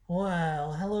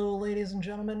Well, hello, ladies and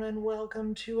gentlemen, and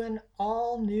welcome to an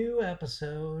all new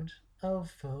episode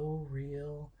of Faux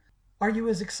Real. Are you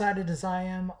as excited as I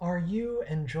am? Are you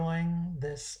enjoying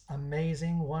this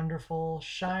amazing, wonderful,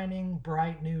 shining,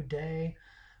 bright new day?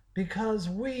 Because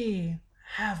we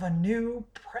have a new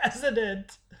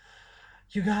president.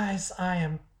 You guys,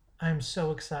 I'm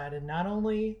so excited. Not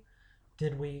only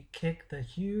did we kick the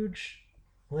huge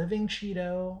living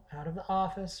Cheeto out of the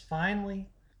office finally,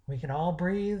 we can all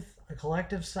breathe a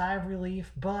collective sigh of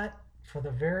relief, but for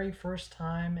the very first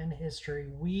time in history,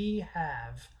 we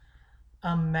have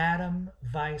a Madam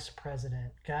Vice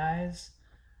President. Guys,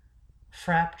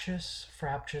 fraptious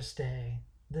day.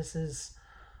 This is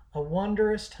a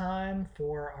wondrous time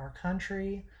for our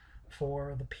country,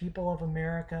 for the people of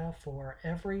America, for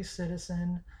every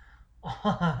citizen.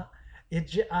 I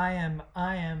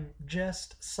am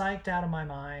just psyched out of my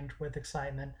mind with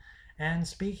excitement. And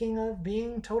speaking of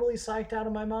being totally psyched out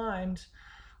of my mind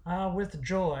with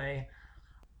joy,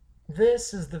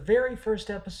 this is the very first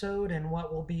episode in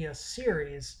what will be a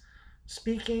series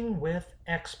speaking with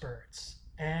experts.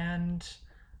 And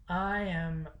I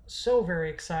am so very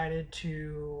excited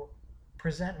to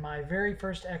present my very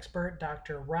first expert,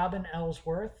 Dr. Robin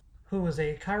Ellsworth, who is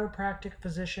a chiropractic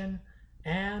physician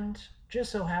and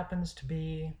just so happens to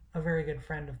be a very good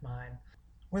friend of mine.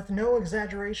 With no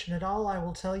exaggeration at all, I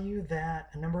will tell you that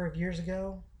a number of years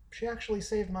ago, she actually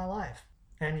saved my life.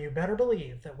 And you better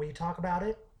believe that we talk about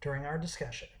it during our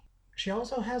discussion. She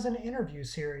also has an interview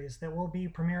series that will be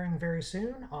premiering very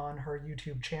soon on her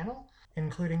YouTube channel,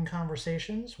 including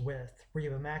conversations with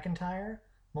Reba McEntire,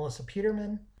 Melissa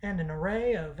Peterman, and an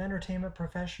array of entertainment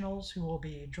professionals who will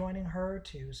be joining her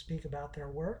to speak about their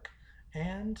work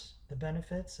and the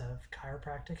benefits of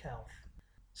chiropractic health.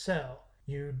 So,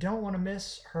 you don't want to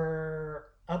miss her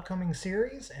upcoming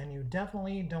series, and you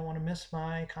definitely don't want to miss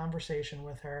my conversation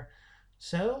with her.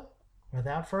 So,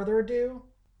 without further ado,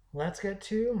 let's get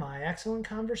to my excellent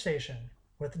conversation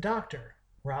with Dr.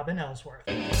 Robin Ellsworth.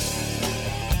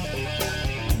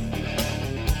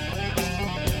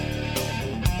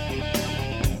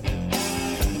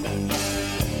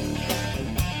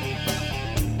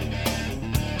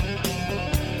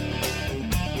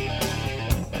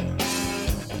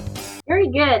 Very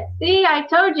good. See, I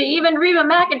told you, even Reba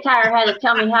McEntire had to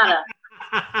tell me how to.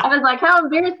 I was like, how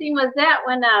embarrassing was that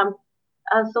when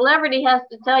a celebrity has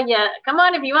to tell you, come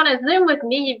on, if you want to Zoom with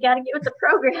me, you've got to get with the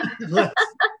program.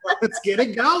 let's get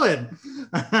it going.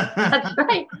 That's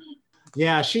right.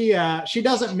 Yeah, she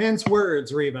doesn't mince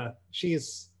words, Reba. She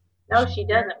doesn't.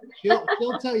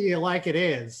 she'll tell you like it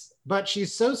is, but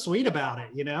she's so sweet about it,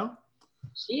 you know?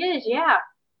 She is, yeah.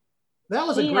 That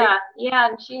was a great... yeah,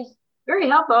 and she's very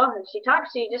helpful. And she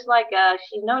talks to you just like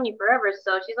she's known you forever.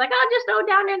 So she's like, oh, just go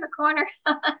down in the corner.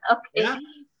 Okay. Yeah.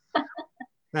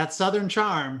 That Southern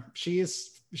charm.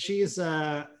 She's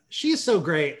so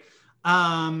great.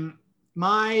 I'm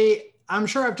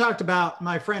sure I've talked about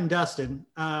my friend Dustin,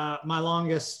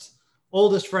 my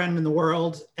oldest friend in the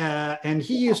world. And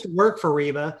he used to work for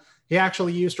Reba. He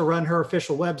actually used to run her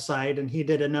official website, and he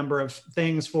did a number of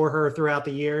things for her throughout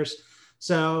the years.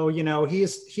 So, you know,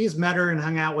 he's met her and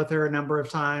hung out with her a number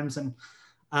of times, and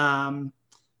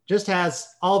just has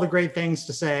all the great things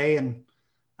to say. And,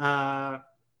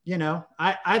 you know,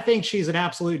 I think she's an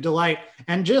absolute delight.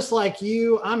 And just like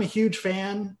you, I'm a huge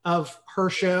fan of her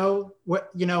show,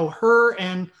 her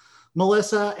and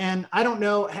Melissa. And I don't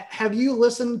know, have you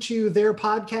listened to their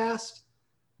podcast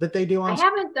that they do on? I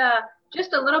haven't,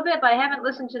 just a little bit, but I haven't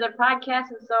listened to their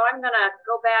podcast. And so I'm going to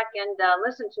go back and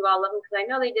listen to all of them, because I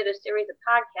know they did a series of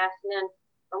podcasts. And then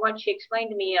from what she explained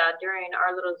to me during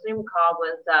our little Zoom call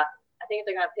was, I think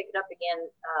they're going to pick it up again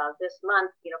this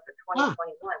month, for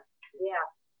 2021. Yeah.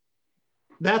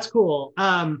 That's cool.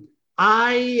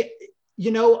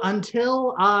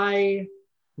 Until I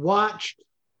watched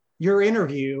your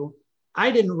interview, I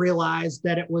didn't realize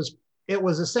that it was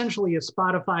essentially a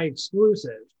Spotify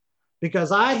exclusive,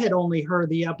 because I had only heard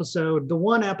the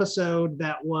one episode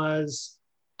that was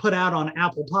put out on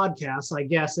Apple Podcasts, I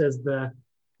guess, as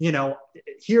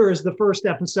here is the first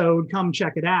episode, come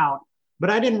check it out. But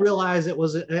I didn't realize it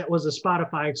was a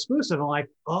Spotify exclusive. I'm like,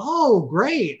 oh,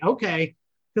 great. Okay.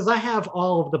 Because I have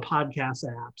all of the podcast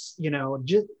apps,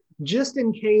 just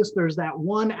in case there's that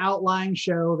one outlying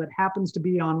show that happens to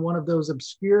be on one of those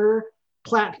obscure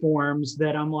platforms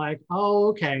that I'm like, oh,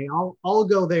 okay, I'll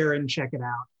go there and check it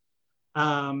out.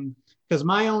 Because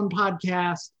my own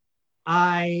podcast,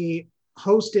 I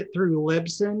host it through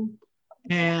Libsyn.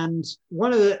 And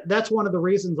that's one of the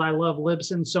reasons I love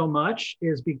Libsyn so much,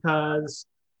 is because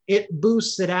it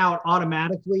boosts it out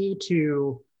automatically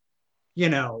to,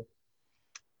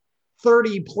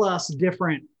 30 plus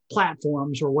different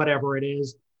platforms or whatever it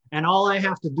is. And all I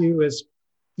have to do is,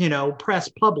 press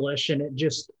publish and it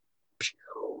just,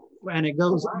 and it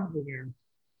goes everywhere.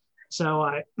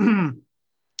 So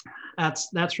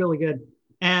that's really good.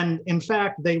 And in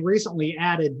fact, they recently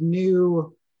added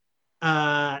new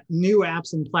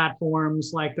apps and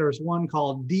platforms. Like there's one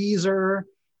called Deezer,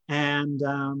 and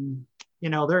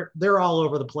they're all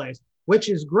over the place, which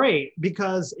is great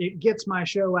because it gets my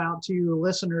show out to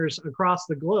listeners across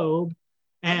the globe.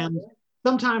 And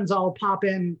sometimes I'll pop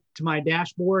in to my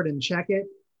dashboard and check it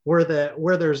where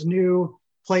there's new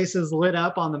places lit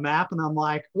up on the map, and I'm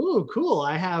like, ooh, cool!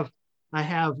 I have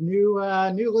new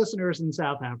listeners in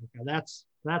South Africa. That's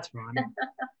fun.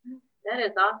 That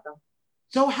is awesome.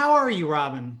 So how are you,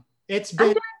 Robin? It's been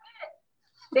I'm doing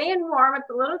good. Staying warm. It's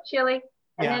a little chilly,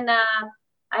 and then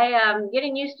I am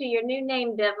getting used to your new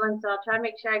name, Devlin. So I'll try to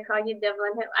make sure I call you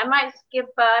Devlin. I might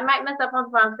skip. I might mess up on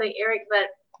the phone, say Eric, but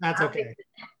that's okay.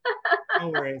 No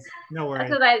worries.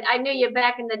 Because I knew you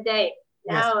back in the day.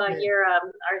 Now you're our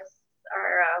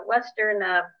Western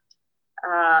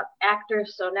actor,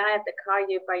 so now I have to call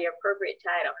you by your appropriate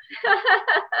title.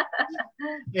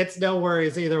 It's no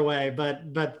worries either way,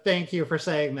 but thank you for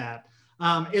saying that.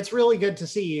 It's really good to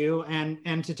see you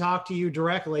and to talk to you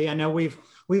directly. I know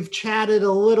we've chatted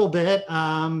a little bit,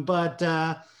 but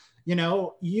I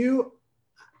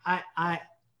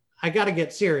got to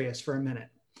get serious for a minute.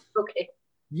 Okay.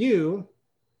 You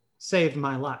saved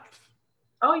my life.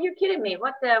 Oh, you're kidding me.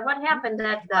 What happened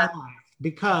that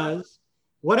because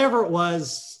whatever it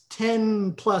was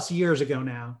 10 plus years ago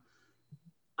now,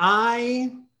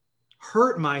 I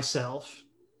hurt myself.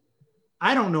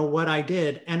 I don't know what I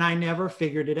did, and I never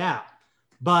figured it out,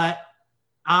 but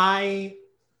I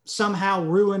somehow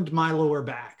ruined my lower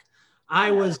back.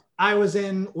 I was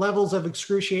in levels of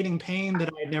excruciating pain that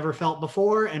I had never felt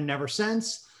before and never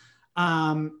since.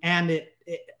 And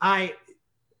I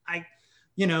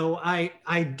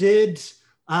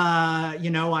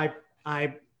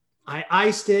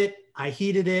iced it, I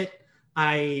heated it,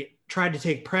 I tried to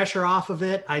take pressure off of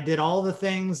it. I did all the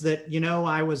things that,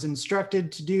 I was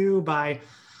instructed to do by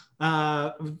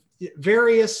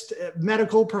various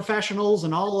medical professionals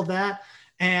and all of that.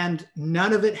 And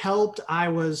none of it helped. I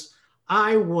was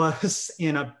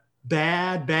in a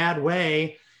bad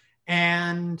way.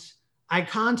 And I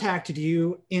contacted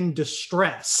you in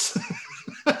distress.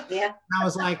 Yeah. I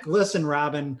was like, listen,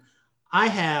 Robin, I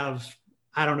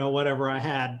don't know, whatever I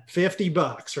had,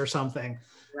 $50 or something.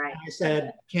 Right. I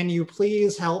said, can you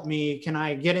please help me? Can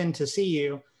I get in to see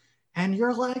you? And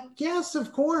you're like, yes,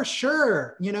 of course,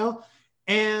 sure.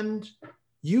 And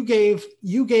you gave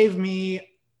me,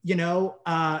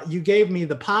 you gave me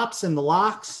the pops and the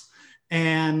locks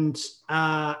and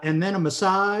then a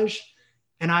massage.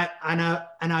 And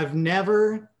I've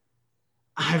never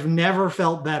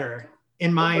felt better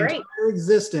in my entire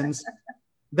existence.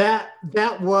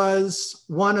 That was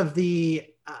one of the,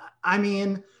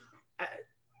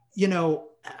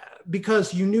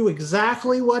 because you knew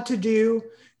exactly what to do.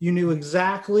 You knew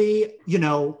exactly,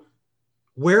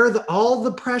 where all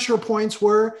the pressure points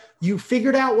were. You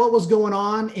figured out what was going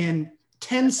on in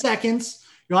 10 seconds.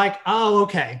 You're like, oh,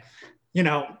 okay.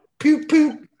 Poop.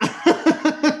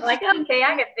 Like, okay,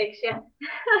 I can fix you.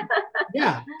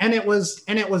 Yeah. And it was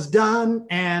done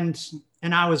and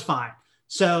I was fine.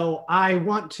 So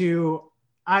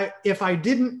if I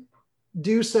didn't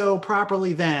do so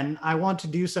properly then, I want to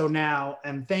do so now.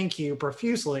 And thank you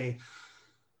profusely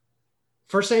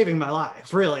for saving my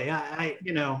life. Really.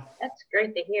 That's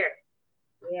great to hear.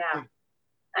 Yeah.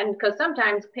 And because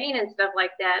sometimes pain and stuff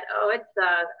like that, it's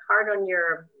hard on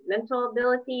your mental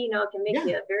ability, it can make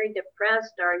you very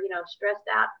depressed or, stressed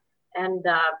out. And,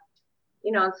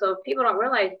 so people don't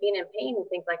realize being in pain and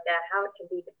things like that, how it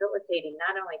can be debilitating,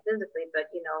 not only physically,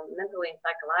 but, mentally and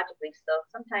psychologically. So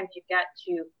sometimes you've got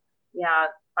to,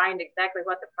 find exactly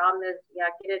what the problem is.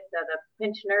 Get it, the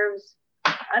pinched nerves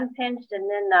unpinched, and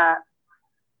then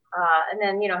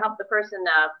help the person,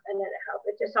 and then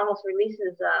it just almost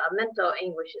releases mental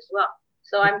anguish as well.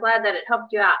 So I'm glad that it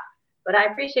helped you out. But I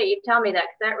appreciate you telling me that,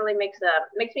 because that really makes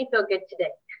me feel good today.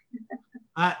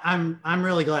 I'm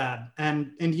really glad,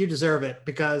 and you deserve it,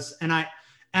 because I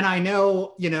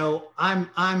know,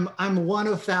 I'm one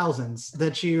of thousands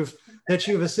that you've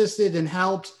assisted and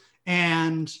helped.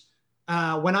 And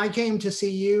when I came to see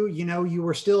you, you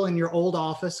were still in your old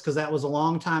office, because that was a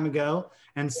long time ago.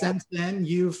 And since then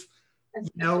you've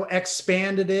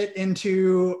expanded it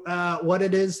into what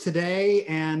it is today.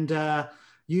 And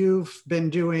you've been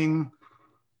doing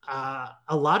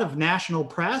a lot of national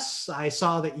press. I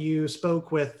saw that you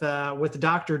spoke with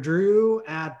Dr. Drew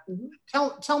at.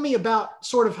 Tell me about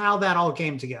sort of how that all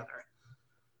came together.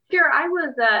 Sure. I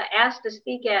was asked to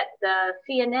speak at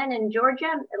CNN in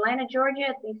Georgia, Atlanta, Georgia,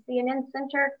 at the CNN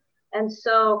Center. And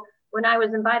so when I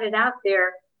was invited out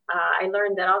there, I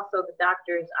learned that also the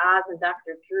doctors Oz and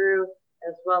Dr. Drew,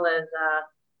 as well as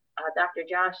Dr.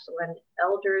 Jocelyn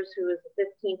Elders, who is the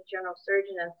 15th general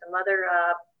surgeon, and some other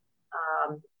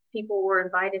people were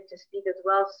invited to speak as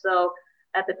well. So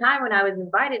at the time when I was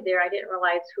invited there, I didn't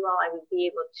realize who all I would be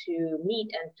able to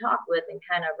meet and talk with and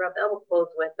kind of rub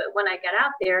elbows with. But when I got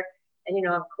out there, and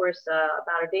of course,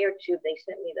 about a day or two, they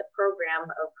sent me the program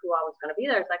of who I was going to be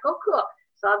there. It's like, oh, cool.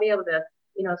 So I'll be able to,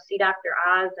 see Dr.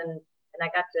 Oz, and I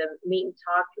got to meet and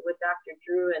talk with Dr.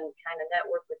 Drew and kind of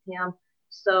network with him.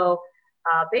 So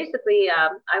basically,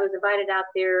 I was invited out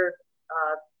there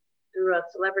through a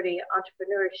celebrity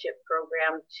entrepreneurship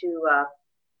program to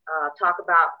talk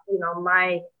about,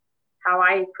 how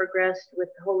I progressed with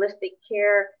holistic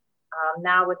care.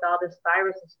 Now with all this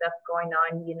virus and stuff going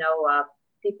on,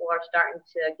 people are starting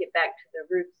to get back to the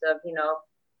roots of,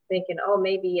 thinking, oh,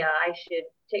 maybe I should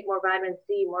take more vitamin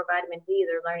C, more vitamin D.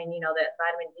 They're learning, that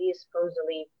vitamin D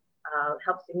supposedly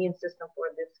helps the immune system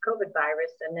for this COVID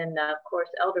virus. And then, of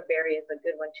course, elderberry is a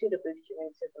good one too to boost your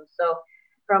immune system. So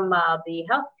from the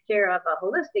healthcare of a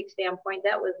holistic standpoint,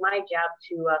 that was my job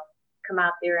to come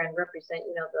out there and represent,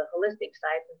 the holistic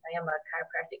side, since I am a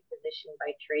chiropractic physician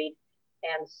by trade.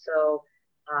 And so,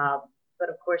 but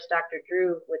of course, Dr.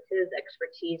 Drew, with his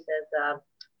expertise as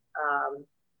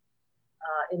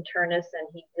internist,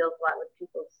 and he deals a lot with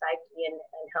people's psyche and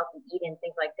healthy eating,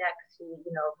 things like that, because he,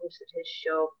 hosted his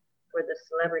show for the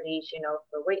celebrities,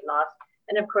 for weight loss.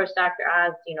 And of course, Dr.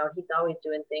 Oz, he's always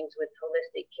doing things with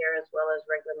holistic care as well as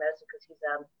regular medicine, because he's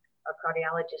a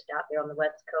cardiologist out there on the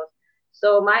West Coast.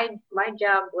 So my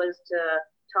job was to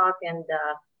talk and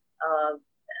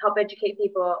help educate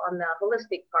people on the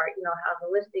holistic part, how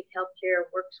holistic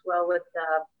healthcare works well with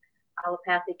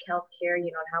allopathic healthcare, and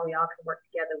how we all can work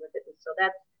together with it. And so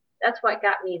that's what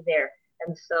got me there.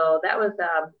 And so that was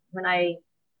when I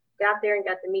got there and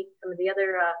got to meet some of the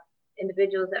other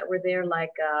individuals that were there,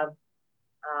 like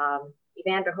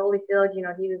Evander Holyfield. He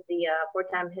was the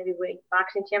 4-time heavyweight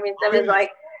boxing champion. So it was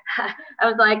like,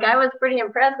 I was pretty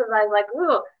impressed. I was like,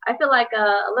 ooh, I feel like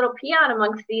a little peon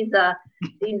amongst these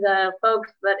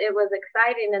folks, but it was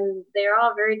exciting, and they're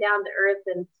all very down to earth.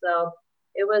 And so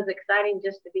it was exciting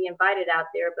just to be invited out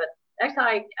there. But that's how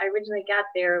I originally got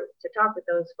there to talk with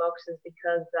those folks, is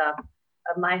because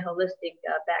of my holistic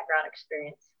background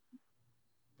experience.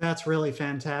 That's really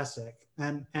fantastic.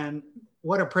 And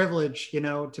what a privilege,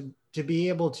 to be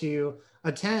able to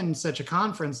attend such a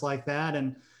conference like that,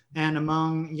 and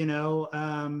among,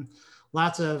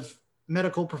 lots of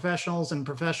medical professionals and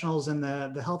professionals in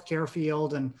the healthcare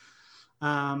field and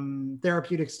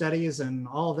therapeutic studies and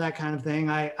all of that kind of thing.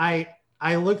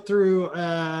 I looked through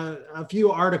a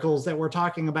few articles that were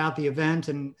talking about the event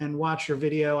and watched your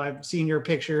video. I've seen your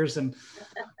pictures, and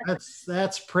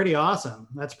that's pretty awesome.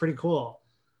 That's pretty cool.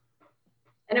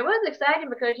 And it was exciting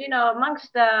because,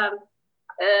 amongst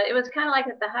it was kind of like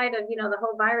at the height of, the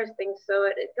whole virus thing. So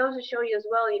it goes to show you as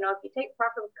well, if you take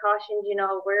proper precautions,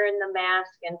 wearing the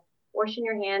mask and washing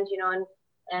your hands, and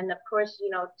of course,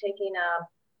 taking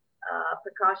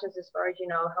precautions as far as,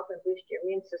 helping boost your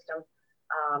immune system.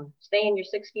 Staying your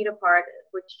 6 feet apart,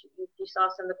 which you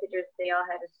saw some of the pictures, they all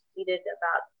had us seated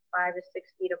about 5 to 6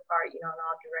 feet apart, in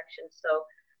all directions. So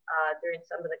during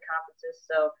some of the conferences.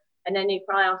 So, and then you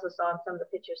probably also saw in some of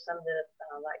the pictures, some of the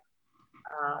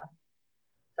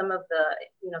some of the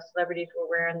celebrities were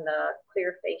wearing the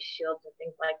clear face shields and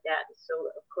things like that. And so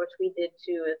of course we did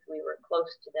too, if we were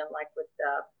close to them, like with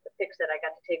the pics that I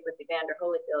got to take with Evander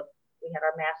Holyfield. We had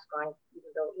our mask on, even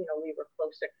though we were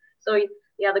closer. So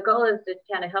yeah, the goal is to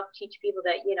kind of help teach people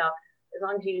that as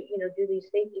long as you do these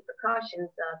safety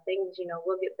precautions, things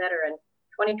will get better. And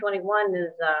 2021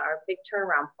 is our big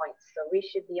turnaround point. So we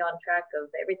should be on track of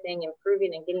everything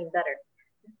improving and getting better.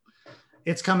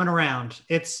 It's coming around.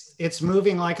 It's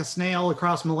moving like a snail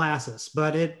across molasses,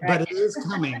 but it is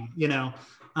coming.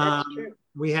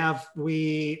 We have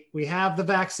the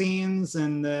vaccines,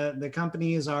 and the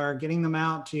companies are getting them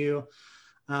out to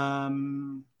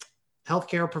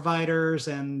healthcare providers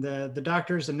and the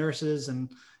doctors and nurses, and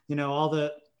all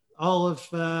of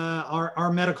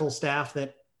our medical staff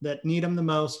that need them the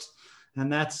most.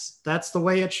 And that's the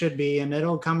way it should be, and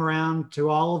it'll come around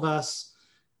to all of us,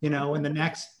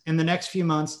 in the next few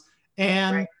months.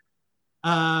 And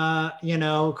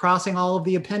crossing all of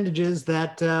the appendages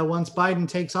that once Biden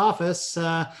takes office,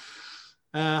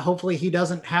 Hopefully he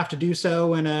doesn't have to do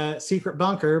so in a secret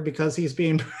bunker because he's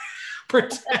being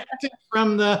protected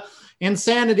from the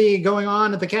insanity going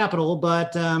on at the Capitol.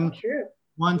 But True.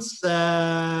 once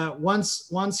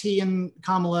he and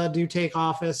Kamala do take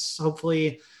office,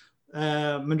 hopefully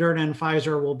Moderna and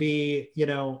Pfizer will be,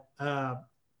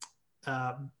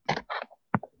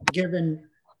 given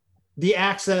the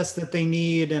access that they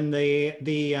need and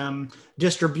the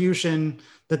distribution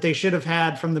that they should have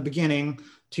had from the beginning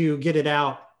to get it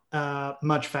out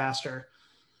much faster.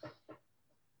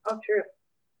 Oh, true.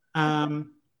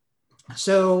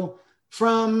 So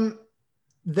from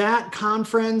that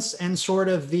conference and sort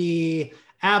of the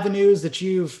avenues that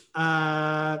you've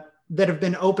that have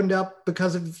been opened up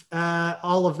because of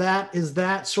all of that, is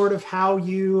that sort of how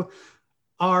you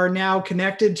are now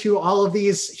connected to all of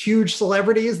these huge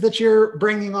celebrities that you're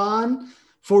bringing on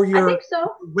for your I think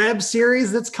so. web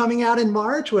series that's coming out in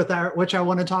March which I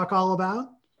want to talk all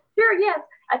about? Sure, yes.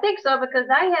 I think so, because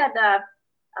I had,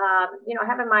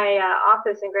 having my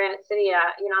office in Granite City,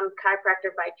 I'm a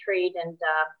chiropractor by trade, and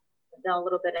I've done a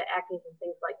little bit of acting and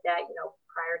things like that,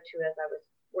 prior to, as I was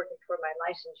working toward my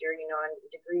licensure, and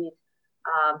degrees.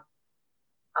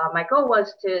 My goal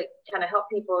was to kind of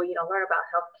help people, learn about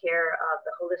healthcare,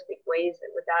 the holistic ways,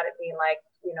 without it being like,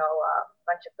 a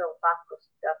bunch of philosophical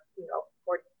stuff,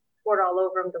 poured all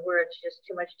over them, the where it's just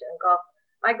too much to engulf.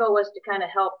 My goal was to kind of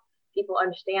help people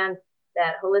understand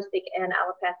that holistic and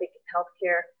allopathic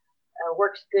healthcare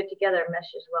works good together,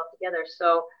 meshes well together.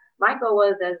 So my goal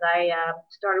was, as I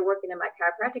started working in my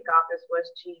chiropractic office, was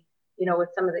to,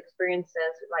 with some of the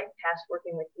experiences, like past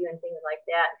working with you and things like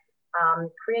that,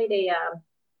 create a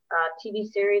TV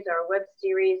series or a web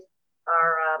series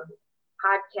or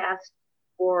podcast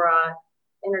for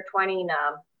intertwining,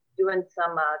 doing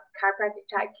some chiropractic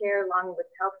type care along with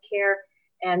healthcare.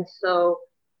 And so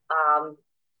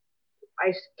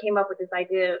I came up with this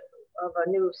idea of a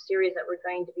new series that we're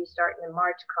going to be starting in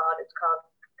March it's called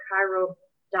Chiro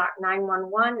Doc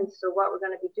 911. And so what we're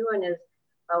going to be doing is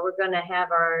we're going to have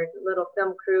our little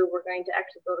film crew. We're going to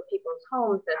actually go to people's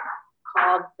homes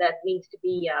that needs to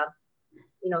be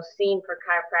seen for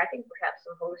chiropractic, perhaps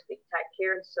some holistic type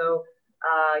care. And so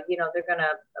they're going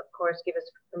to, of course, give us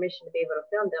permission to be able to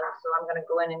film them. So I'm going to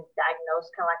go in and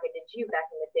diagnose, kind of like I did you back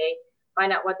in the day,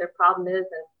 find out what their problem is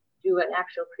and do an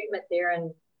actual treatment there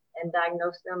and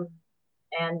diagnose them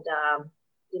and,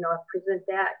 present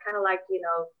that kind of like,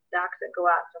 docs that go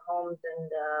out to homes and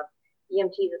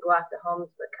EMTs that go out to homes,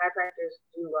 but chiropractors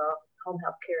do home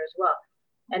health care as well.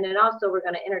 And then also we're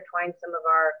going to intertwine some of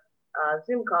our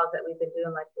Zoom calls that we've been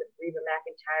doing, like with Reba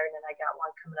McEntire, and then I got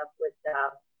one coming up with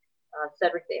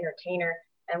Cedric the Entertainer,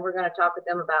 and we're going to talk with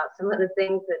them about some of the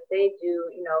things that they do,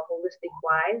 holistic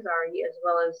wise, as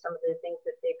well as some of the things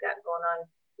that they've got going on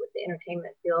with the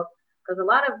entertainment field. Because a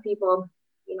lot of people,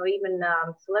 even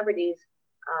celebrities,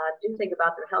 do think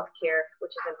about their health care,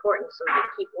 which is important, so they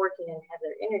keep working and have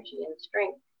their energy and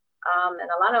strength. And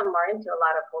a lot of them are into a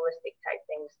lot of holistic type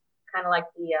things, kind of like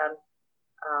the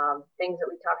things that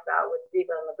we talked about with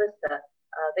Reba and Melissa.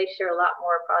 They share a lot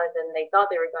more probably than they thought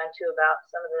they were going to about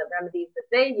some of the remedies that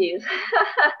they use.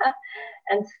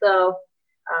 and so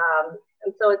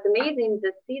it's amazing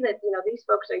to see that, these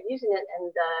folks are using it,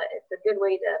 and it's a good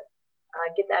way to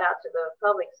get that out to the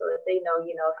public so that they know,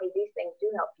 hey, these things do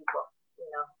help people,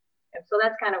 And so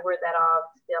that's kind of where that all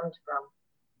stemmed from.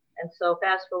 And so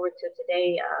fast forward to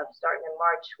today, starting in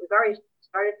March, we've already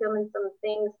started filming some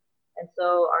things. And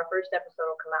so our first episode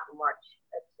will come out in March.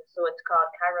 So it's called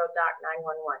Chiro Doc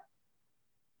 911.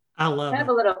 I love kind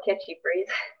it. of a little catchy phrase.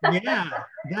 Yeah,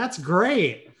 that's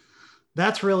great.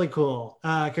 That's really cool.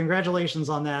 Congratulations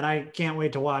on that. I can't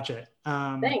wait to watch it.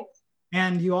 Thanks.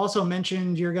 And you also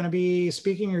mentioned you're going to be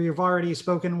speaking, or you've already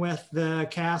spoken with the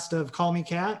cast of Call Me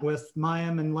Kat with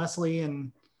Mayim and Leslie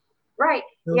and. Right.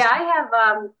 Yeah, I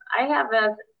have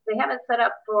they have it set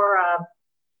up for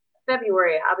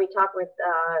February. I'll be talking with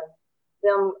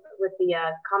them with the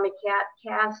Call Me Kat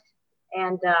cast,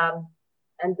 and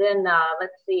then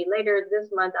let's see, later this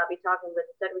month I'll be talking with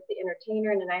Cedric the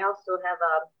Entertainer, and then I also have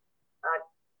a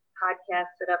podcast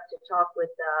set up to talk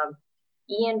with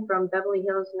Ian from Beverly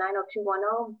Hills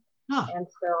 90210. Huh. And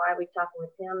so I'll be talking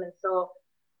with him, and so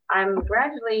I'm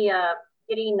gradually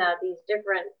getting these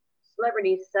different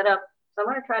celebrities set up. So I'm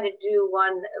going to try to do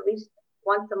one at least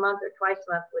once a month or twice a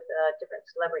month with different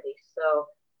celebrities.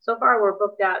 So far we're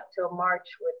booked out till March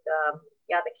with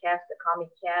the cast of Call Me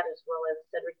Kat, as well as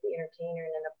Cedric the Entertainer,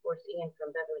 and then of course Ian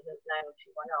from Beverly Hills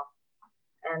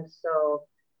 90210. And so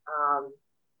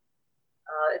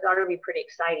it's going to be pretty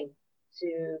exciting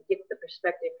to get the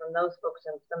perspective from those folks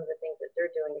and some of the things that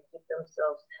they're doing to keep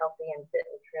themselves healthy and fit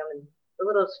and trim and the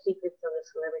little secrets of the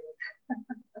celebrities.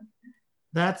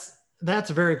 That's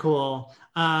very cool.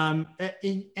 And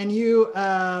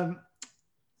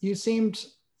you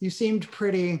seemed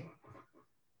pretty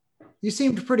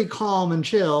calm and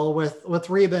chill with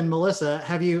Reba and Melissa.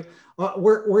 Have you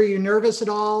were you nervous at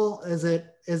all? Does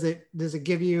it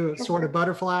give you sort of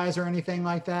butterflies or anything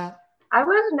like that? I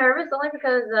was nervous only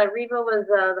because Reba was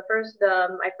the first,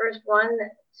 my first one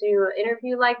to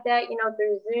interview like that,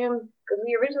 through Zoom. Because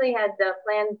we originally had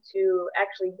planned to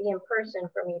actually be in person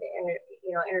for me to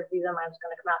interview them. I was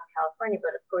going to come out to California,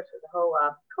 but of course with the whole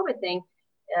COVID thing,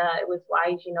 it was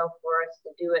wise, for us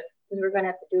to do it because we're going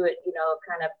to have to do it,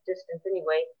 kind of distance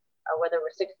anyway, whether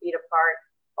we're 6 feet apart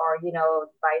or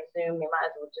by Zoom. You might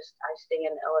as well just I stay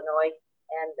in Illinois.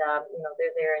 And,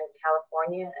 they're there in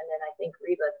California. And then I think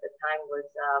Reba at the time was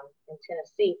in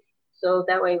Tennessee. So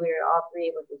that way we were all three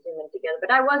able to Zoom in together.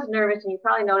 But I was nervous, and you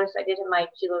probably noticed I did have my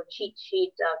little cheat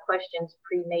sheet questions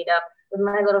pre-made up with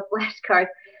my little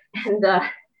flashcards. And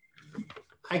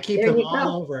I keep them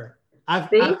all over.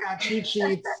 I've got cheat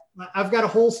sheets. I've got a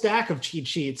whole stack of cheat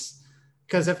sheets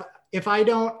because if I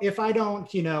don't,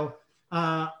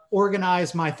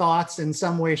 organize my thoughts in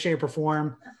some way, shape, or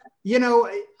form,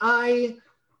 I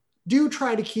do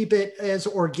try to keep it as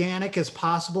organic as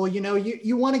possible.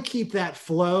 You want to keep that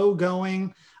flow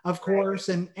going, of course,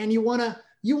 and you want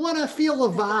to feel a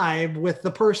vibe with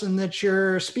the person that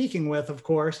you're speaking with, of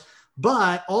course,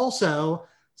 but also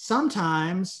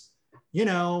sometimes,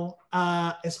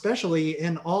 especially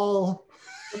in all,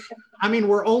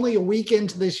 we're only a week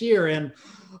into this year and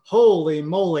holy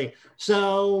moly.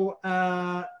 So,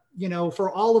 for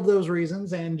all of those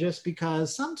reasons, and just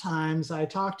because sometimes I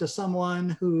talk to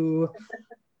someone who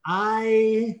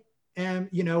I am,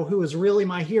 who is really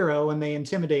my hero and they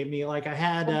intimidate me. Like I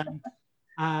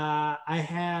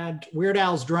had Weird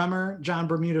Al's drummer, John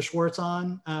Bermuda Schwartz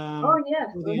on oh,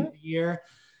 yes. for the end of the year.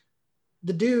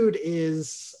 The dude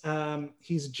is,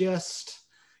 he's just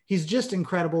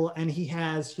incredible. And he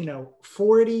has,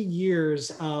 40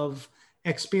 years of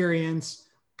experience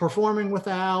performing with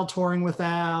Al, touring with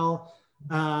Al,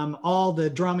 all the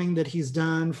drumming that he's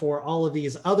done for all of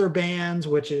these other bands,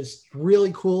 which is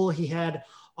really cool. He had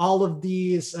all of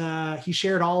these, he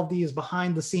shared all of these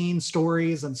behind the scenes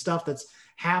stories and stuff that's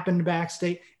happened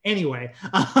backstage. Anyway,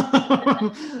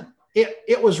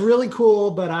 it was really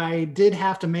cool, but I did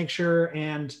have to make sure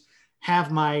and have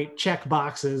my check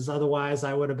boxes. Otherwise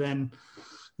I would have been,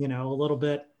 a little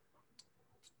bit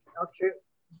true.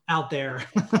 Out there.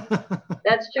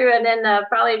 That's true. And then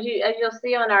probably as you'll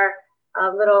see on our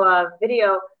little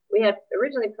video, we had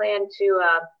originally planned to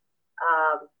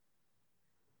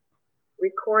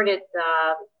record it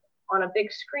on a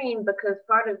big screen because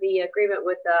part of the agreement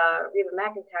with Reba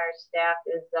McEntire's staff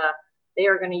is they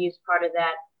are going to use part of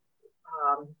that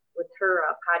with her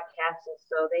podcast, and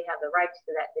so they have the rights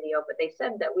to that video. But they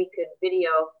said that we could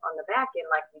video on the back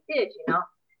end like we did,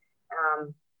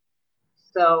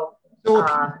 So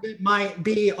it might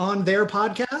be on their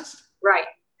podcast? Right.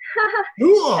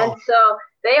 Cool. And so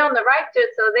they own the rights to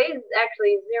it. So they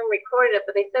actually Zoom recorded it,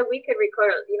 but they said we could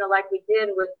record it, like we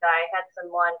did with, I had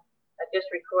someone that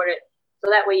just recorded. So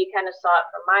that way you kind of saw it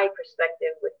from my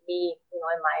perspective with me, in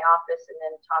my office and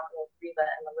then talking with Reba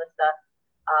and Melissa.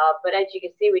 But as you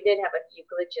can see, we did have a few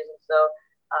glitches. And so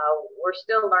we're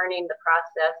still learning the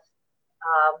process.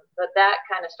 But that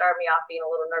kind of started me off being a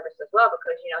little nervous as well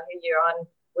because, here you're on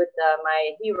with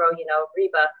my hero,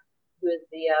 Reba, who is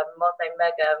the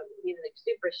multi-mega music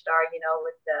superstar,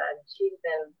 she's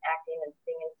been acting and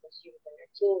singing since she was in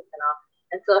her teens and all.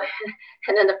 And so,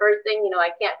 and then the first thing,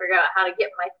 I can't figure out how to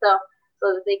get myself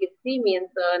so that they could see me.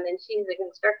 And then she's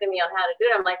instructing me on how to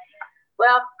do it. I'm like,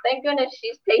 well, thank goodness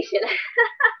she's patient.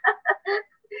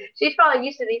 She's probably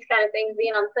used to these kind of things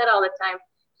being on set all the time.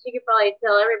 She could probably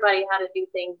tell everybody how to do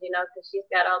things, because she's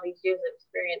got all these years of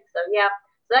experience. So yeah,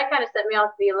 so that kind of set me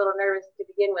off to be a little nervous to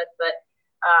begin with. But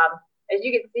as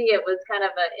you can see, it was kind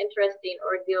of an interesting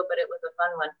ordeal, but it was a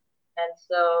fun one. And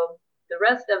so the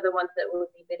rest of the ones that we'll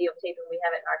be videotaping, we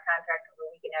have it in our contract where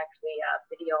we can actually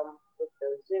video them with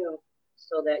the Zoom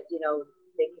so that,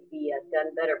 they can be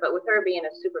done better. But with her being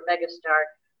a super mega star,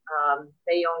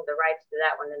 they own the rights to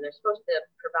that one. And they're supposed to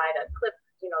provide a clip,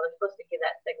 they're supposed to give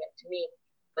that segment to me.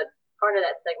 But part of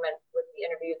that segment with the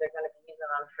interview, they're going to be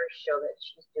using on her show that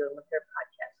she's doing with her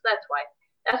podcast. So that's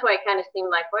why it kind of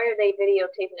seemed like, why are they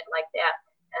videotaping it like that?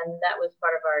 And that was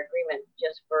part of our agreement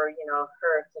just for,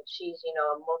 her, since she's,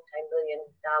 a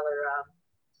multi-million-dollar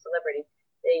celebrity.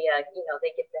 They,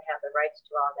 they get to have the rights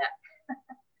to all that.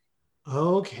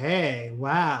 Okay.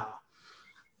 Wow.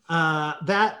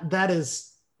 That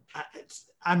is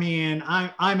I mean,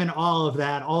 I'm in awe of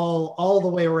that all the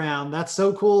way around. That's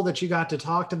so cool that you got to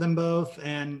talk to them both,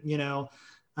 and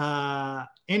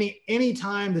any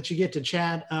time that you get to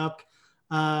chat up,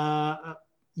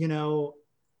 you know,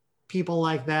 people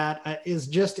like that is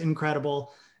just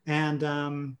incredible.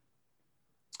 And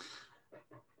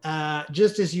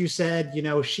just as you said,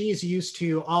 she's used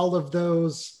to all of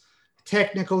those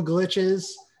technical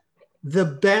glitches. The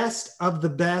best of the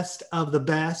best of the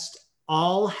best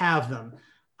all have them.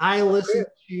 I listen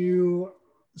to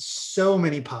so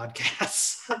many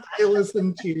podcasts.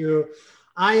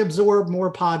 I absorb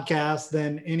more podcasts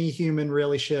than any human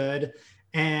really should.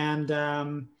 And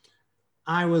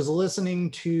I was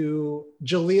listening to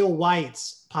Jaleel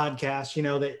White's podcast,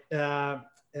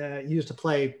 that used to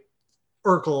play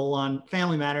Urkel on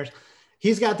Family Matters.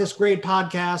 He's got this great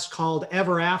podcast called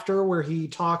Ever After, where he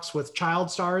talks with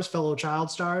fellow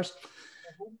child stars.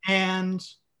 And,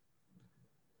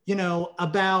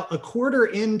 about a quarter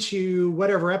into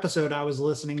whatever episode I was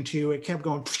listening to, it kept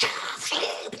going,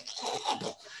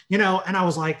 and I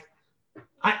was like,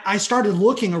 I started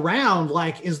looking around,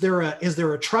 like, is there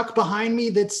a truck behind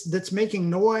me that's making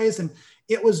noise? And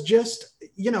it was just,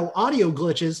 audio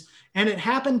glitches. And it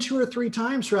happened 2 or 3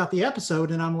 times throughout the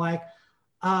episode. And I'm like,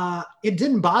 it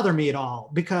didn't bother me at all,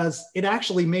 because it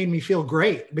actually made me feel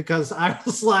great, because I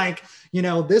was like,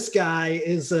 this guy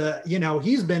is,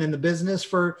 he's been in the business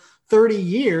for 30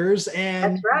 years,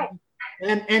 and that's right.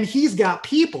 And he's got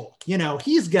people,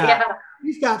 he's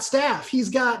got staff, he's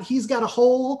got a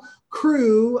whole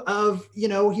crew of,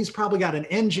 he's probably got an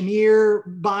engineer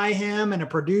by him and a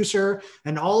producer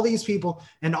and all these people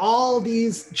and all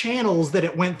these channels that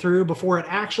it went through before it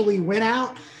actually went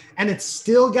out, and it's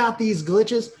still got these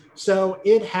glitches. So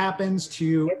it happens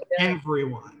to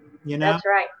everyone, That's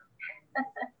right.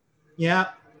 Yeah.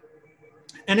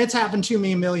 And it's happened to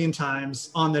me a million times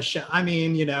on the show. I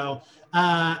mean,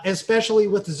 especially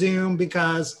with Zoom,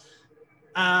 because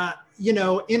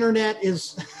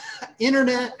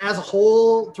internet as a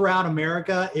whole throughout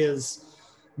America is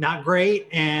not great,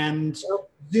 and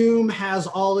Zoom has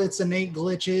all its innate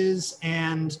glitches.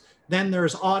 And then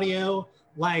there's audio,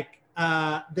 like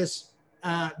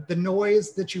the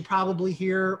noise that you probably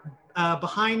hear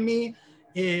behind me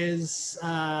is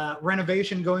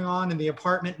renovation going on in the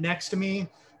apartment next to me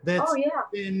that's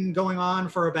been going on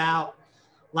for about,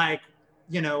 like,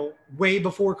 way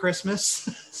before Christmas.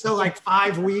 So like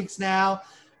 5 weeks now,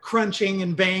 crunching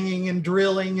and banging and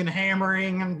drilling and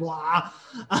hammering and blah.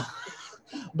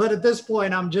 But at this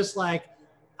point, I'm just like,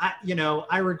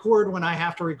 I record when I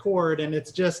have to record, and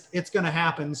it's going to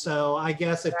happen. So I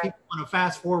guess if people want to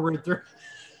fast forward through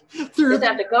just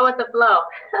have to go with the flow.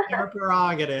 their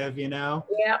prerogative, Yeah,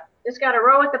 just got to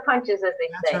roll with the punches, as they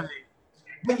say. Right.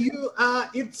 But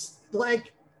it's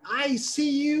like, I see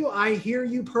you, I hear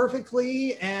you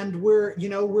perfectly, and we're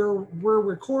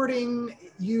recording.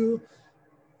 You've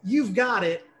got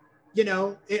it.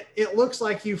 It looks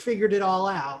like you figured it all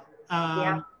out.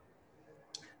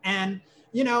 And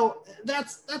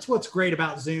that's what's great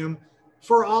about Zoom.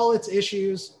 For all its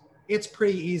issues, it's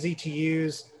pretty easy to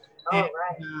use. Oh,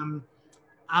 and,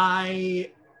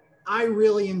 I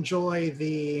really enjoy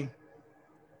the,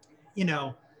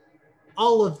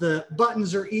 all of the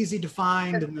buttons are easy to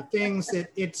find, and the things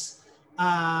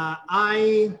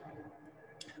I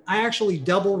actually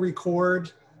double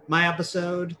record my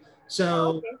episode.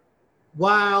 So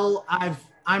while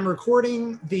I'm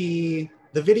recording the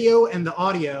video and the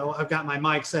audio, I've got my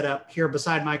mic set up here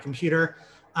beside my computer,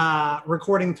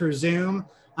 recording through Zoom.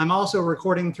 I'm also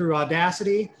recording through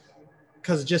Audacity,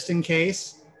 because just in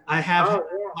case I have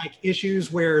like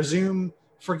issues where Zoom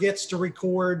forgets to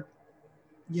record,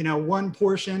 one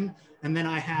portion, and then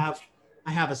I have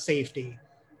a safety.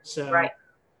 So right,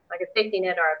 like a safety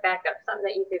net or a backup, something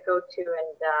that you could go to,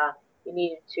 and you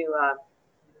needed to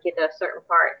get a certain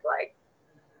part like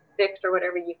fixed or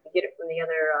whatever, you could get it from the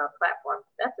other platform.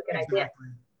 That's a good idea.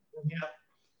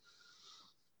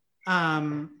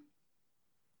 Yeah.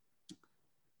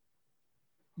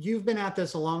 You've been at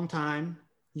this a long time.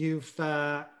 You've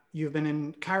been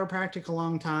in chiropractic a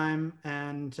long time,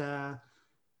 and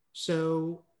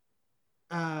so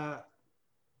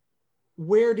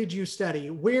where did you study?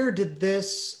 Where did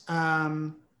this?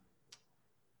 How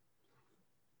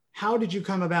did you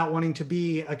come about wanting to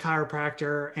be a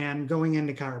chiropractor and going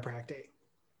into chiropractic?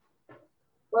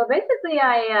 Well, basically,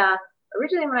 I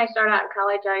originally, when I started out in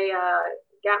college, I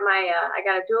got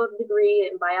a dual degree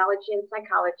in biology and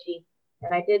psychology,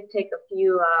 and I did take a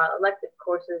few elective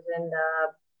courses in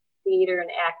theater and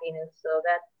acting, and so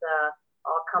that's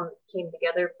all came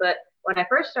together. But when I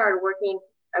first started working,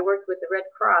 I worked with the Red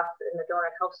Cross in the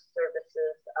Donor Health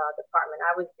Services department.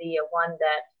 I was the one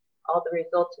that all the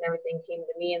results and everything came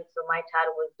to me, and so my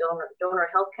title was donor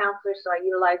health counselor. So I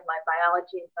utilized my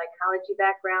biology and psychology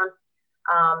background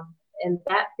in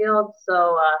that field.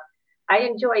 So I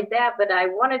enjoyed that, but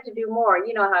I wanted to do more.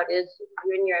 You know how it is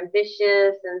when you're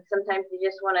ambitious, and sometimes you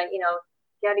just want to,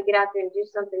 got to get out there and do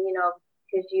something,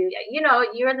 because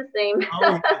you're the same.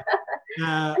 Oh,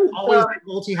 yeah. Always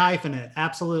multi-hyphenate.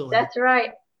 Absolutely. That's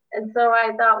right. And so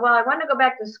I thought, well, I want to go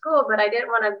back to school, but I didn't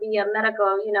want to be a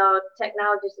medical,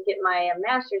 technologist and get my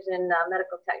master's in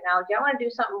medical technology. I want to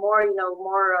do something more,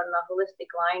 more on the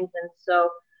holistic lines. And so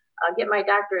get my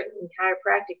doctorate in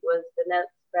chiropractic was the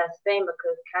next best thing,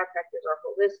 because chiropractors are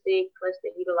holistic, plus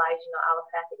they utilize,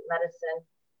 allopathic medicine.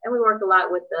 And we work a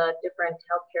lot with different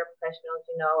healthcare professionals,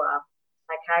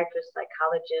 psychiatrists,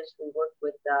 psychologists. We work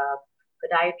with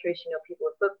podiatrists,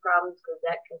 people with foot problems, because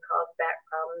that can cause back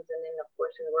problems. And then, of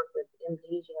course, we work with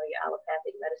MDs, your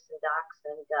allopathic medicine docs,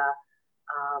 and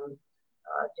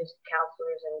just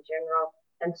counselors in general.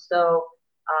 And so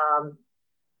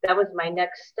that was my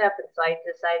next step. And so I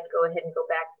decided to go ahead and go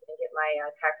back and get my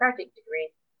chiropractic degree.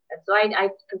 And so I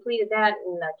completed that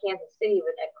in Kansas City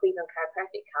at Cleveland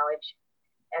Chiropractic College.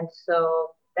 And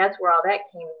so that's where all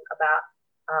that came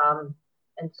about.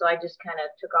 And so I just kind of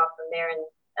took off from there. And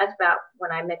that's about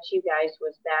when I met you guys,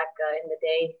 was back in the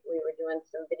day. We were doing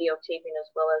some videotaping,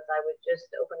 as well as I would just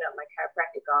open up my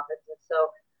chiropractic office. And so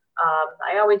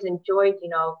I always enjoyed,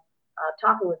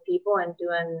 talking with people and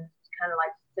doing kind of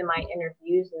like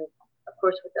semi-interviews. And of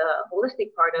course, with the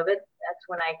holistic part of it, that's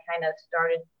when I kind of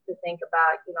started to think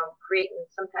about, creating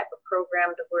some type of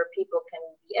program to where people can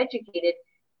be educated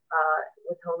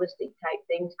with holistic type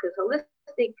things, because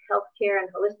holistic healthcare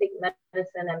and holistic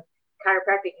medicine and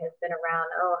chiropractic has been around,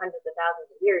 hundreds of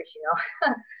thousands of years,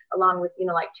 along with,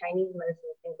 like Chinese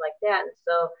medicine and things like that. And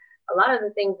so a lot of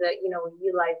the things that, we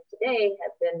utilize today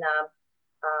have been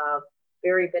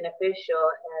very beneficial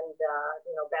and,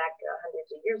 back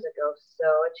hundreds of years ago. So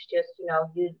it's just,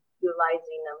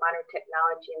 utilizing modern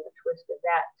technology and the twist of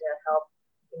that to help,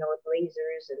 with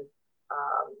lasers and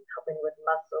helping with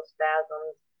muscle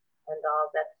spasms and all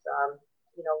that's,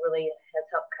 really has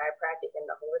helped chiropractic and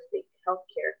the holistic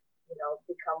healthcare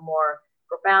become more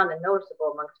profound and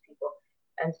noticeable amongst people.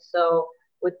 And so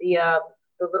with the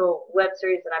little web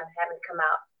series that I'm having come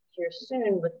out here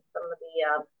soon with some of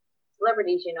the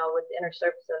celebrities, with the inner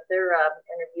surface of their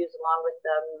interviews, along with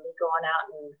me going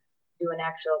out and doing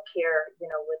actual care,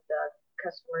 with the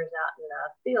customers out in the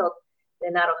field,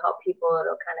 then that'll help people.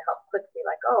 It'll kind of help quickly,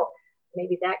 like, oh,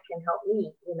 maybe that can help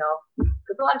me,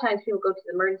 because a lot of times people go to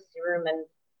the emergency room and,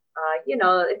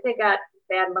 if they got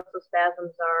bad muscle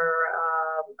spasms or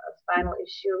a spinal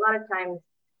issue, a lot of times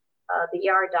the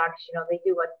ER docs, they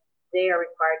do what they are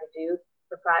required to do,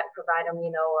 provide them,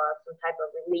 some type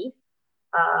of relief.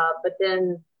 But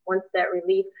then once that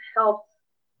relief helps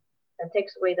and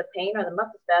takes away the pain or the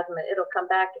muscle spasm, it'll come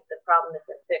back if the problem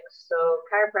isn't fixed. So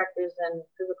chiropractors and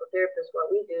physical therapists,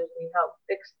 what we do is we help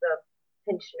fix the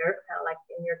pinched nerve, kind of like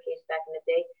in your case back in the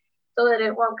day, so that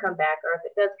it won't come back, or if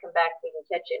it does come back, we can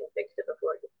catch it and fix it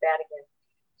before it gets bad again.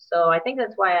 So I think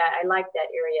that's why I like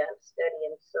that area of study.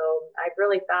 And so I've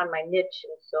really found my niche.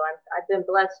 And so I've been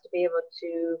blessed to be able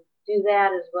to do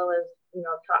that, as well as,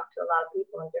 talk to a lot of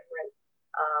people in different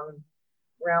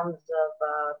realms of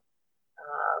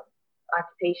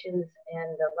occupations,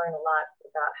 and learn a lot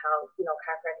about how,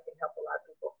 chiropractic can help a lot of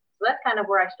people. So that's kind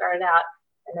of where I started out.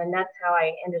 And then that's how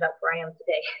I ended up where I am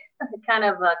today. Kind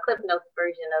of a Cliff Notes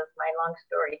version of my long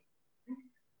story.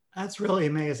 That's really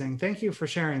amazing. Thank you for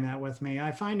sharing that with me.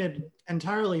 I find it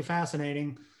entirely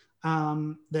fascinating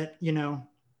that,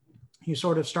 you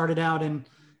sort of started out in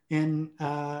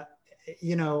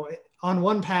on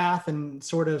one path and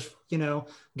sort of,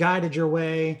 guided your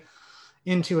way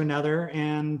into another.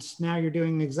 And now you're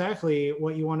doing exactly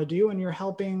what you want to do. And you're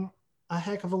helping a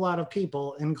heck of a lot of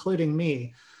people, including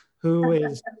me, who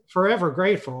is forever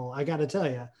grateful, I got to tell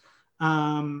you.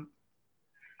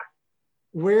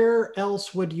 Where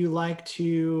else would you like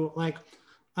to,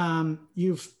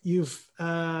 you've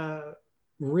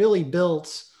really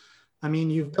built,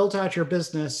 you've built out your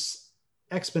business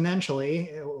exponentially.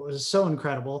 It was so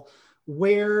incredible.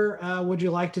 Where would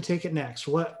you like to take it next?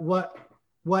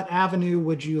 What avenue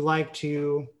would you like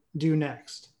to do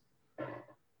next?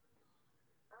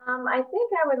 I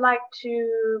think I would like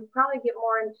to probably get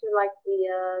more into like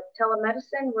the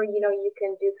telemedicine, where, you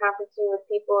can do conferencing with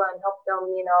people and help them,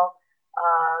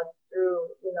 through,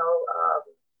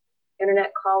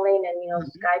 internet calling and,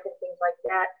 Skype and things like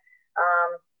that.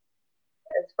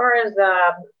 As far as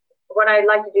what I'd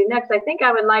like to do next, I think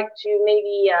I would like to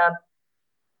maybe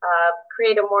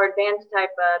create a more advanced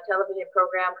type of television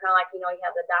program, kind of like, you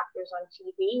have the doctors on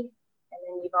TV, and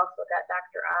then you've also got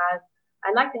Dr. Oz.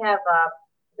 I'd like to have,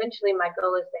 eventually my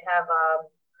goal is to have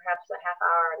perhaps a half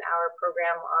hour, an hour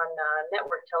program on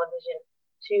network television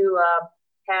to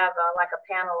have like a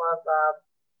panel of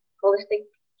holistic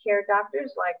care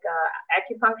doctors, like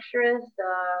acupuncturists,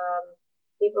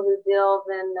 people who deal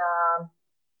in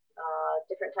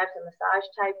different types of massage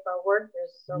type work.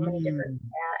 There's so many different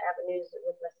avenues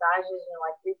with massages,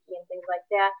 like Reiki and things like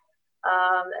that.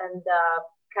 And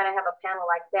kind of have a panel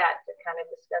like that to kind of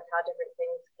discuss how different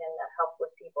things can help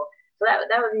with people. So that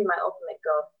would be my ultimate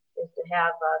goal, is to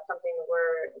have something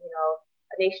where,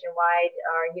 a nationwide,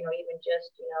 or, even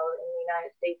just, in the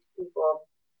United States, people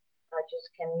just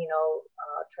can,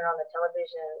 turn on the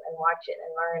television and watch it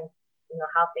and learn,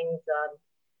 how things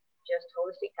just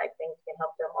holistic type things can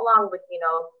help them, along with,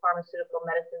 pharmaceutical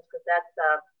medicines, because that's,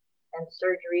 and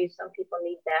surgeries. Some people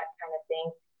need that kind of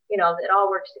thing. It all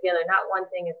works together. Not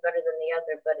one thing is better than the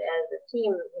other, but as a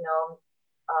team,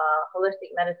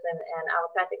 holistic medicine and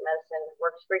allopathic medicine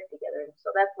works great together. And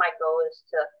so that's my goal, is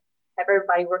to have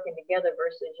everybody working together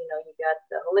versus, you got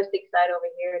the holistic side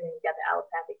over here and then you got the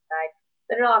allopathic side,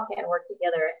 but it all can work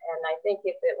together. And I think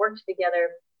if it works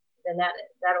together, then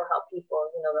that'll help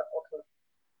people,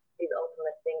 be the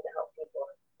ultimate thing to help people.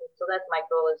 And so that's my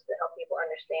goal, is to help people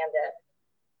understand that,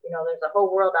 there's a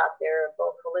whole world out there,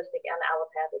 both holistic and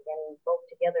allopathic, and both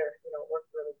together, work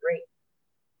really great.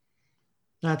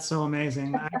 That's so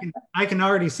amazing. I can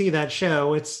already see that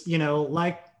show. It's,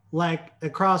 like a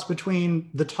cross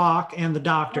between The Talk and The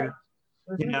Doctor,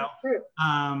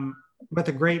 with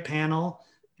a great panel.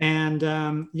 And,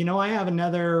 I have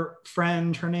another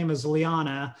friend, her name is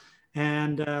Liana,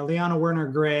 and Liana Werner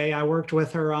Gray. I worked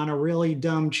with her on a really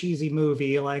dumb, cheesy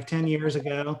movie like 10 years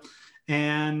ago.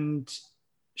 And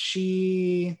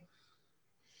she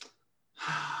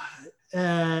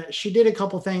did a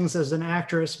couple things as an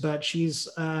actress, but she's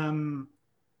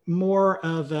more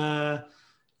of a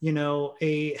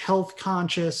health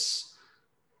conscious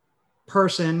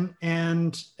person.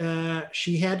 And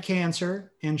she had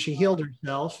cancer, and she healed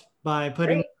herself by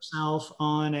putting herself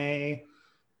on a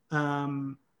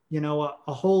holistic,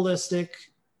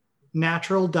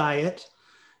 natural diet.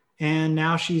 And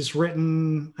now she's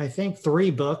written, I think, 3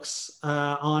 books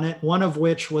on it, one of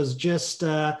which was just,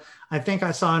 I think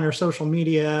I saw on her social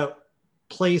media,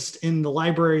 placed in the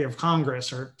Library of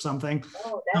Congress or something.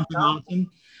 Oh, that's something awesome.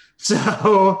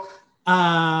 So,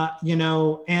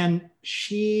 and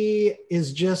she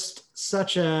is just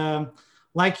such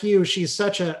like you, she's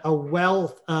such a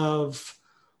wealth of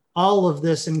all of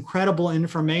this incredible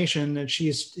information that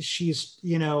she's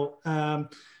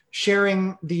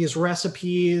sharing these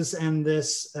recipes and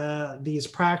these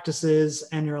practices,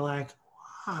 and you're like,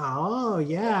 wow, oh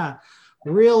yeah,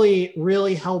 really,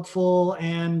 really helpful,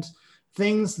 and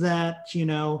things that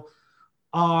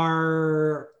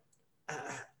are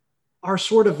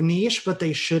sort of niche, but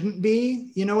they shouldn't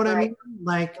be. You know what I mean?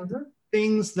 Like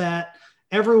things that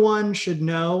everyone should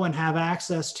know and have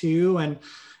access to,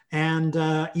 and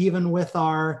even with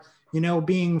our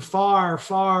being far,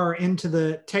 far into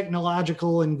the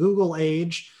technological and Google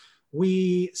age,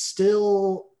 we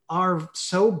still are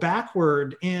so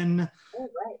backward in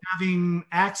having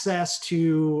access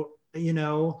to,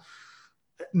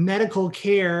 medical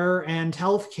care and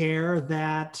healthcare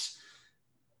that,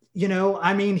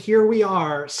 here we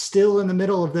are still in the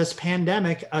middle of this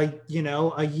pandemic, a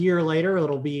year later.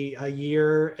 It'll be a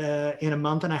year in a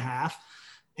month and a half.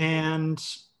 And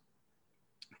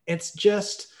it's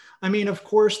just, of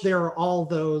course, there are all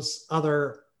those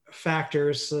other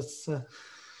factors that's,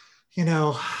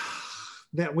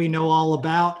 that we know all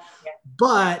about,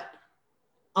 but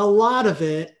a lot of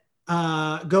it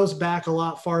goes back a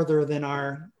lot farther than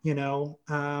our,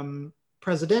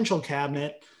 presidential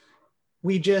cabinet.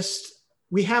 We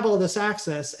have all this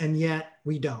access, and yet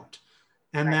we don't.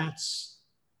 And that's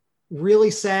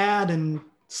really sad and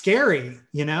scary,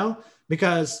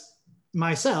 because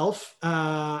myself,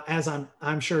 as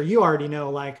I'm sure you already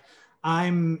know, like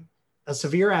I'm a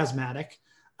severe asthmatic.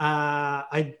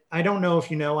 I don't know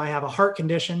if I have a heart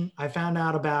condition. I found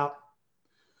out about,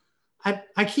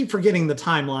 I keep forgetting the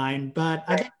timeline, but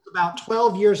I think about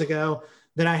 12 years ago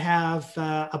that I have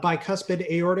a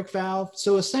bicuspid aortic valve.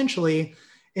 So essentially,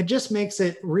 it just makes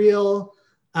it a real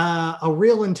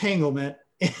entanglement,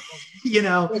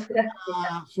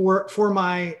 for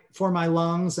my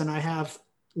lungs, and I have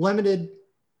limited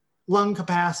lung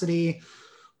capacity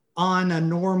on a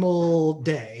normal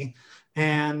day.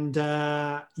 And,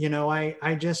 I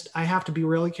have to be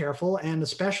really careful, and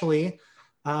especially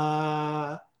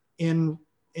in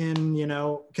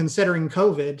considering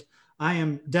COVID, I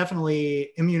am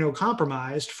definitely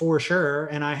immunocompromised for sure,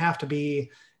 and I have to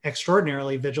be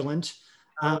extraordinarily vigilant.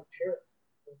 Sure.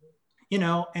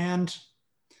 And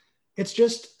it's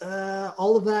just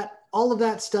all of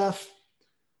that stuff.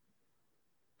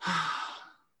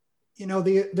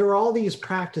 There are all these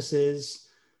practices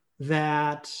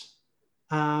that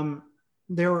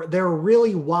they're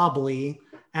really wobbly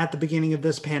at the beginning of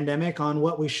this pandemic on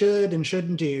what we should and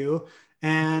shouldn't do.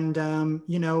 And,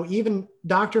 even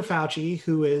Dr. Fauci,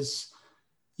 who is,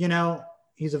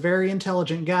 he's a very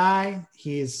intelligent guy.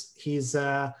 He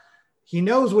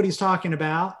knows what he's talking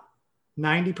about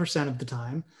 90% of the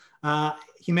time.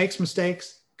 He makes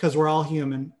mistakes because we're all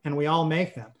human and we all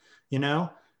make them,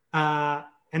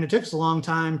 and it took us a long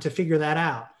time to figure that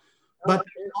out. But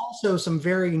there's also some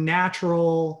very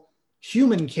natural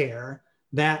human care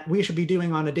that we should be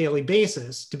doing on a daily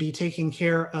basis to be taking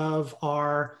care of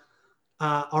our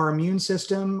immune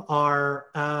system, our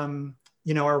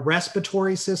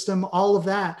respiratory system, all of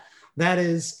that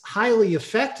is highly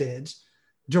affected,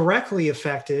 directly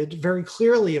affected, very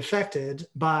clearly affected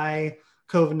by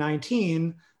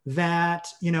COVID-19. That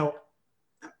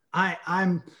I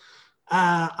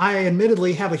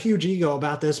admittedly have a huge ego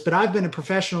about this, but I've been a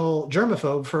professional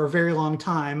germaphobe for a very long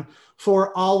time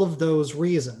for all of those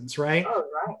reasons, right? Oh,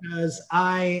 right. Because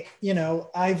I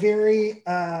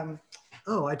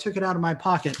took it out of my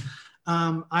pocket.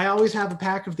 I always have a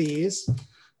pack of these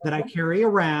that I carry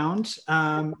around,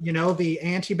 the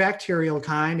antibacterial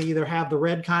kind. I either have the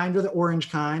red kind or the orange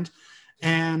kind.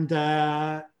 And,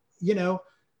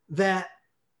 that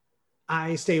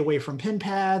I stay away from pin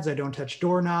pads. I don't touch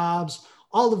doorknobs,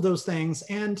 all of those things.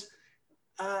 And,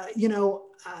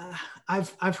 I've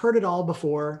heard it all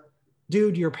before.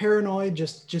 Dude, you're paranoid.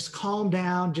 Just calm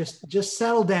down. Just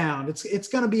settle down. It's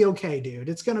going to be okay, dude.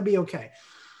 It's going to be okay.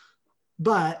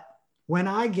 But when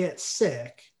I get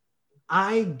sick,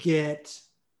 I get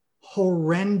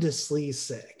horrendously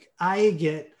sick. I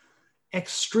get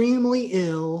extremely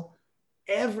ill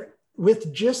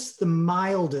with just the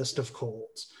mildest of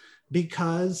colds,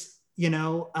 because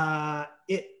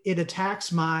it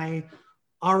attacks my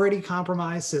already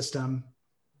compromised system,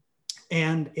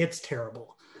 and it's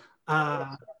terrible.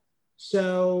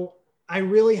 So I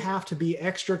really have to be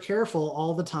extra careful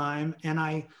all the time. And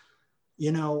I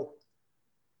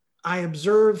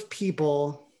observe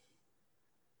people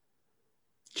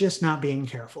just not being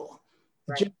careful,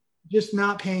 Right. just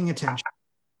not paying attention.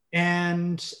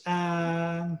 And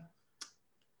I'm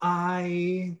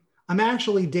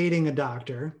actually dating a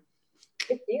doctor.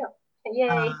 Good deal.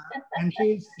 Yay. And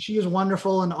she's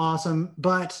wonderful and awesome,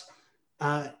 but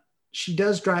she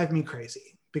does drive me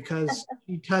crazy because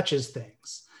she touches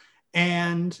things.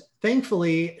 And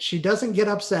thankfully, she doesn't get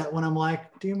upset when I'm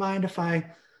like, do you mind if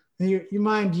you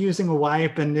mind using a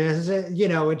wipe? And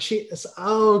and she's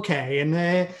okay.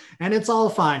 And it's all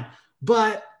fine.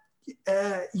 But,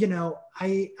 I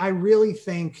really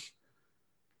think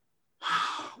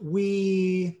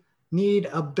we need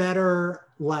a better,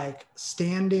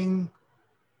 standing,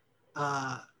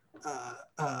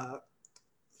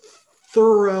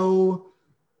 thorough,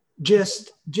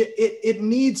 it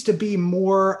needs to be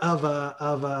more of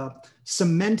a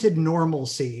cemented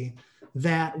normalcy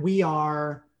that we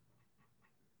are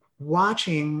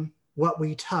watching what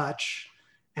we touch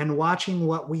and watching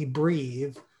what we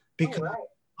breathe, because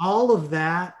all of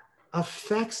that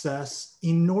affects us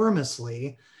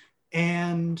enormously.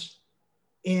 And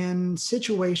in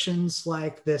situations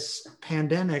like this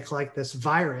pandemic, like this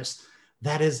virus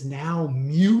that is now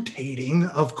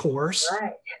mutating, of course.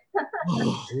 Right.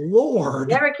 Oh, Lord.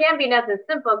 Never can be nothing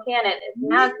simple, can it?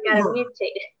 Now it's got to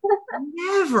mutate.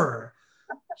 Never.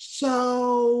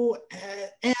 So,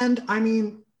 and I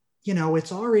mean,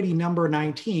 it's already number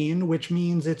 19, which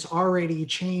means it's already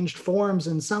changed forms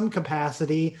in some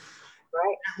capacity,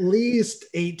 right? At least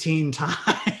 18 times.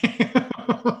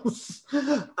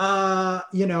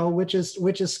 Which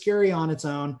is scary on its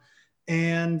own.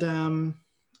 And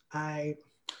I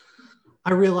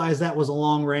realize that was a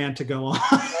long rant to go on.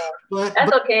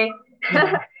 That's okay.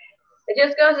 It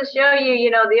just goes to show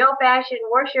you, the old-fashioned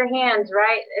wash your hands,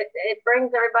 right? It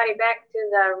brings everybody back to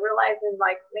the realizing,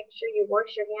 make sure you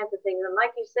wash your hands and things. And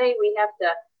like you say, we have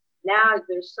to, now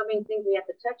there's so many things we have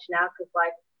to touch now, because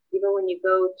even when you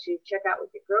go to check out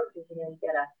with your groceries, you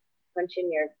gotta punch in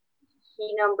your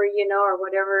key number, or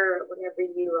whenever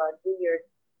you do your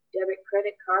debit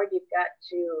credit card, you've got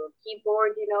to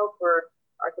keyboard, for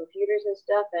our computers and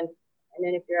stuff. And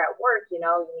then if you're at work, you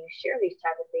share these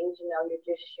type of things, you're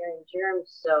just sharing germs.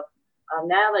 So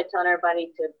now they're telling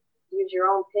everybody to use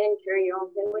your own pen, carry your own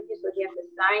pen with you. So if you have to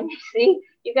sign, see,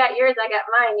 you got yours, I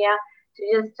got mine, yeah. To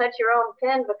just touch your own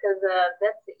pen, because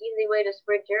that's the easy way to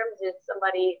spread germs is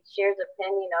somebody shares a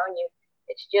pen, and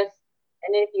it's just,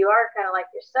 and if you are kind of like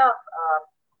yourself,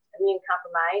 immune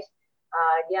compromised,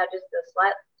 yeah, just the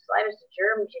slightest of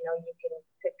germs, you can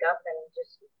pick up and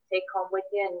just take home with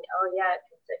you, and oh yeah, it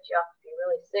can set you off to be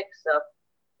really sick. So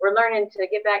we're learning to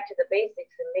get back to the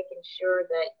basics and making sure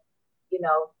that,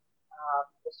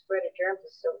 the spread of germs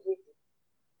is so easy.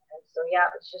 And so, yeah,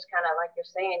 it's just kind of like you're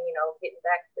saying, getting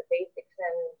back to the basics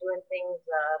and doing things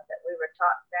that we were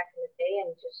taught back in the day.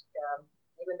 And just,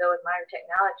 even though with modern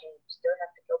technology, you still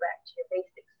have to go back to your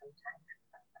basics sometimes.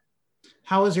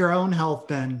 How has your own health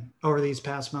been over these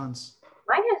past months?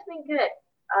 Mine has been good.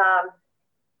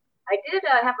 I did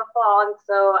have a fall, and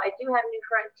so I do have new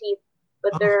front teeth,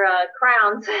 but they're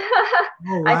crowns.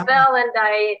 Oh, wow. I fell, and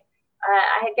I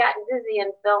had gotten dizzy and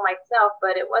fell myself,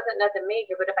 but it wasn't nothing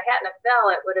major. But if I hadn't have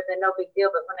fell, it would have been no big deal.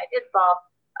 But when I did fall,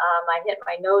 I hit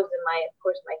my nose and of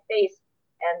course, my face.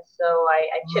 And so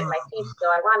I chipped my teeth. So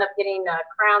I wound up getting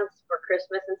crowns for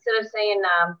Christmas. Instead of saying,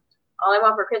 all I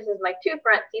want for Christmas is my 2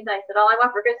 front teeth, I said, all I want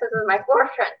for Christmas is my 4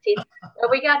 front teeth. So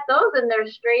we got those, and they're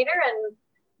straighter and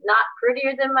not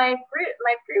prettier than my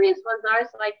previous ones are.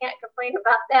 So I can't complain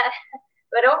about that.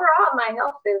 But overall, my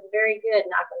health is very good,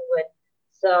 knock on wood.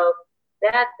 So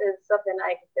that is something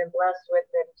I've been blessed with,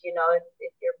 that,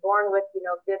 if you're born with,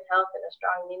 good health and a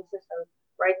strong immune system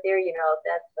right there,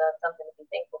 that's something to be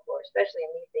thankful for, especially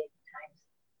in these days and times,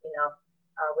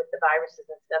 with the viruses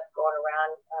and stuff going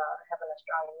around. Having a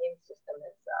strong immune system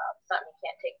is something you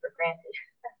can't take for granted.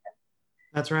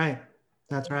 That's right.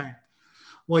 That's right.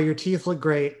 Well, your teeth look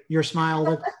great. Your smile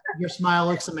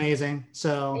looks amazing.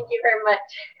 So thank you very much.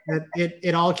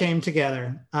 It all came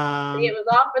together. It was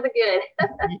all for the good.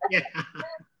 Yeah.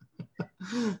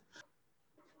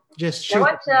 Just shoot.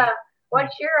 Now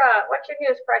what's your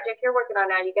newest project you're working on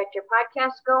now? You got your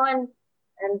podcast going,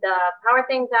 and how are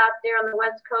things out there on the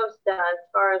West Coast as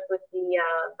far as with the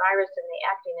virus and the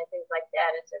acting and things like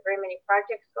that? Is there very many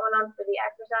projects going on for the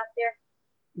actors out there?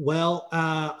 Well,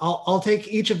 I'll take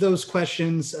each of those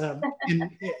questions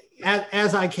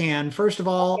as I can. First of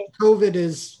all, okay. COVID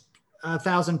is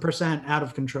 1,000% out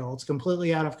of control. It's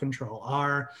completely out of control.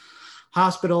 Our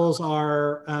hospitals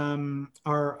are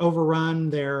overrun.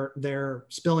 They're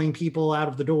spilling people out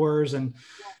of the doors and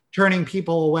turning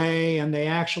people away. And they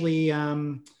actually,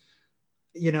 I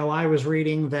was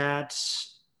reading that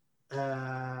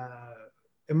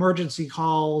emergency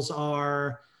calls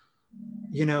are,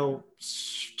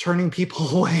 turning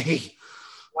people away.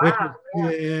 Wow.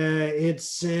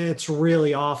 It's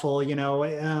really awful,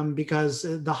 because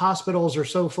the hospitals are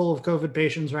so full of COVID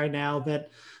patients right now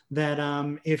that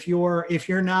if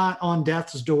you're not on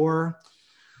death's door,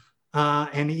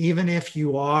 and even if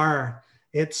you are,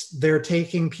 they're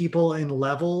taking people in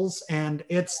levels, and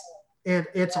it's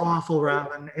awful,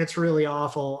 Robin. It's really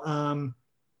awful.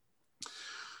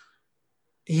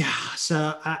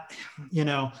 So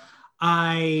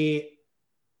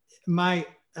my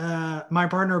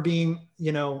partner being,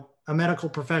 a medical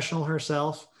professional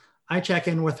herself, I check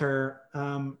in with her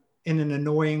in an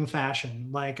annoying fashion.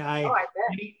 Like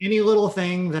any little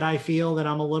thing that I feel that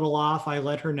I'm a little off, I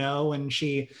let her know, and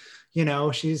she,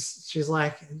 she's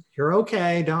like, "You're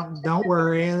okay. Don't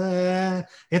worry.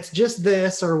 It's just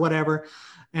this or whatever."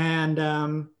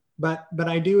 And but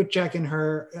I do check in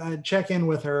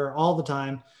with her all the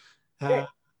time,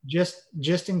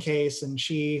 just in case, and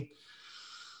she.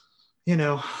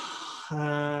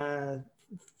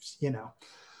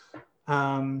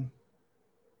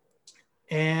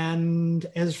 And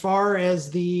as far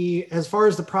as the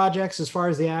projects, as far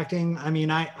as the acting, I mean,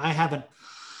 I've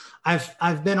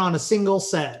been on a single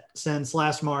set since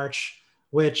last March,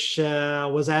 which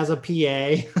was as a PA.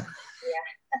 Yeah.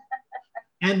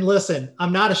 And listen,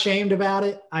 I'm not ashamed about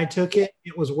it. I took it.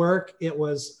 It was work. It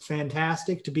was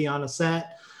fantastic to be on a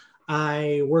set.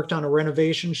 I worked on a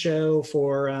renovation show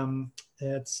for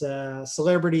it's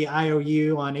Celebrity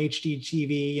IOU on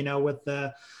HGTV, with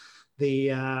the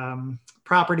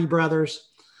Property Brothers.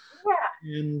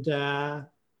 Yeah. And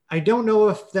I don't know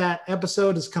if that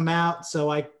episode has come out, so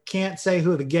I can't say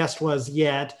who the guest was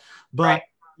yet. But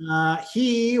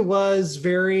he was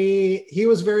very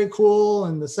cool,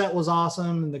 and the set was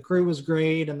awesome, and the crew was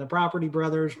great, and the Property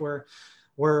Brothers were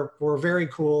very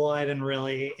cool. I didn't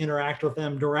really interact with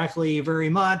them directly very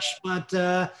much, but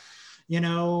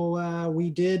we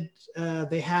did.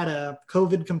 They had a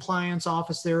COVID compliance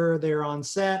officer there on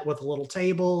set with a little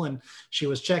table, and she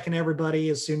was checking everybody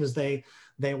as soon as they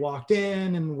walked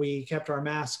in, and we kept our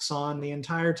masks on the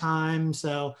entire time.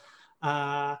 So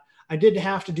I I did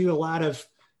have to do a lot of,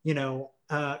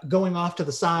 going off to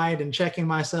the side and checking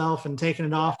myself and taking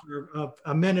it off for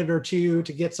a minute or two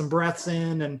to get some breaths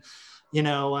in, and,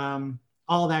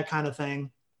 all that kind of thing.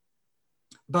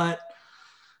 But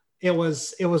it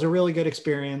was a really good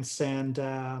experience, and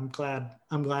I'm glad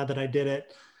that I did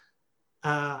it.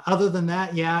 Other than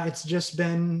that, yeah, I have just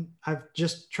been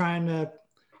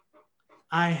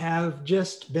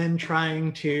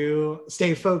trying to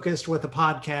stay focused with the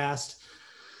podcast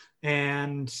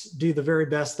and do the very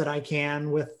best that I can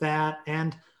with that.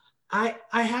 And I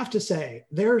have to say,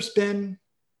 there's been,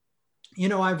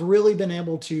 I've really been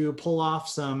able to pull off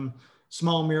some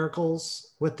small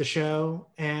miracles with the show,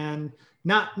 and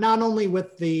not only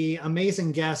with the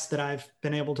amazing guests that I've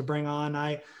been able to bring on.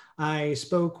 I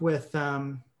spoke with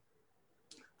a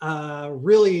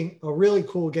really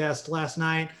cool guest last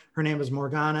night. Her name is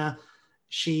Morgana.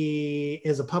 She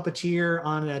is a puppeteer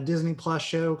on a Disney Plus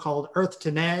show called Earth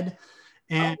to Ned.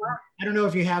 And Oh, wow. I don't know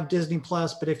if you have Disney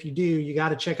Plus, but if you do, you got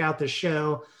to check out this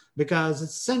show, because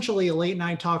it's essentially a late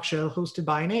night talk show hosted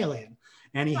by an alien.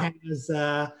 And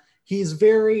he's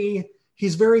very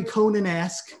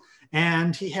Conan-esque,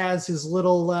 and he has his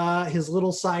little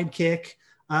sidekick,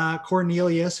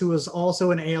 Cornelius, who is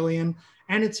also an alien.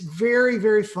 And it's very,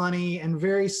 very funny and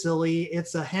very silly.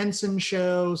 It's a Henson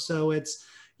show, so it's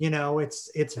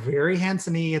very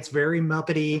Henson-y, it's very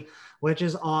Muppety, which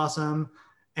is awesome.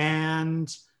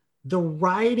 And the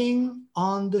writing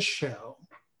on the show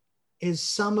is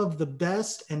some of the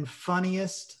best and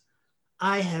funniest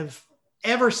I have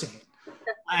ever seen.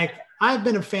 Like, I've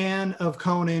been a fan of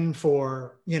Conan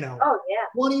for, Oh, yeah.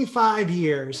 25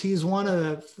 years. He's one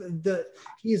of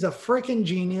he's a freaking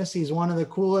genius. He's one of the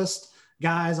coolest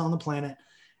guys on the planet.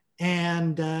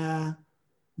 And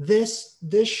this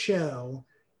show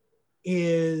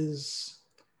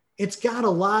it's got a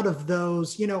lot of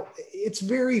those, it's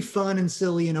very fun and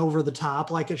silly and over the top,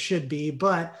 like it should be,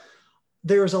 but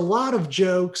there's a lot of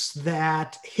jokes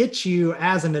that hit you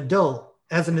as an adult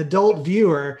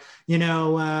viewer,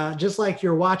 just like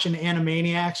you're watching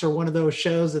Animaniacs or one of those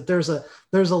shows, that there's a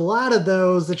lot of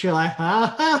those that you're like,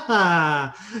 ha ha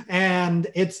ha, and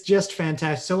it's just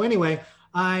fantastic. So anyway,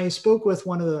 I spoke with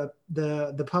one of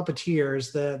the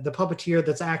puppeteers, the puppeteer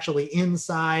that's actually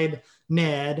inside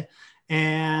Ned,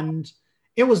 and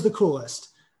it was the coolest.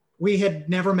 We had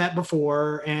never met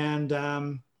before,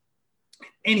 and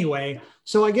anyway,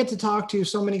 so I get to talk to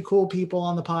so many cool people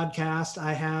on the podcast.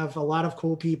 I have a lot of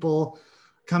cool people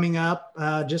coming up,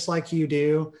 just like you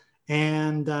do,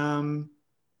 and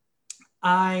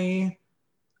I've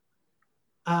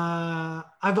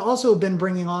also been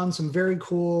bringing on some very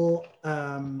cool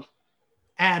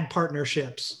ad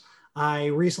partnerships. I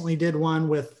recently did one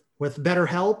with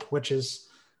BetterHelp, which is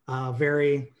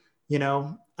very,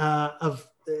 of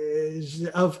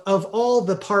all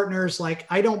the partners, like,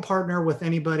 I don't partner with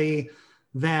anybody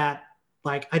that,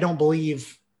 like, I don't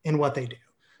believe in what they do,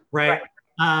 right?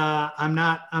 I'm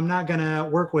not gonna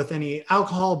work with any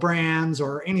alcohol brands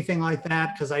or anything like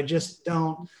that, because I just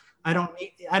don't. I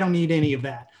don't need any of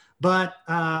that. But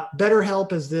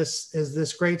BetterHelp is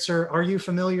this great, sir. Are you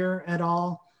familiar at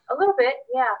all? A little bit,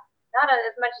 yeah. Not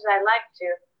as much as I'd like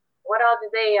to. What all do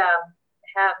they have?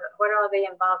 What all are they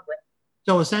involved with?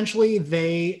 So essentially,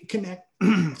 they connect.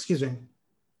 Excuse me.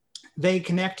 They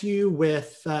connect you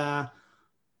with a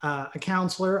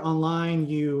counselor online.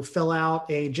 You fill out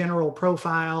a general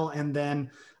profile, and then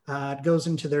it goes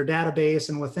into their database.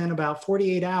 And within about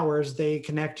 48 hours, they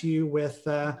connect you with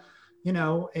a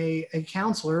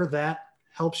counselor that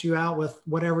helps you out with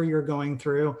whatever you're going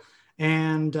through.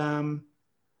 And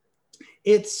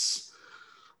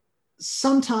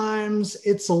sometimes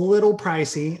it's a little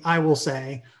pricey, I will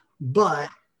say, but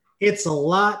it's a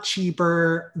lot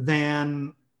cheaper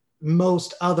than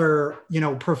most other,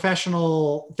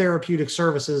 professional therapeutic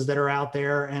services that are out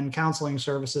there, and counseling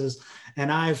services.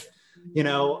 And I've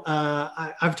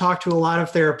talked to a lot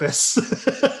of therapists.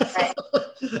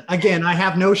 Again, I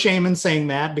have no shame in saying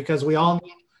that, because we all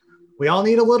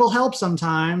need a little help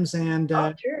sometimes. And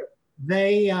True.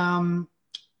 they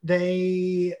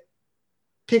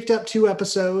picked up 2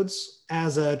 episodes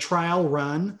as a trial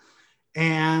run,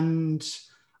 and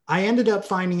I ended up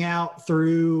finding out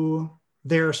through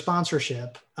their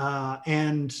sponsorship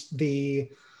and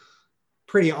the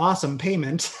pretty awesome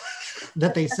payment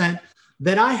that they sent,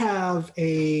 that I have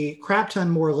a crap ton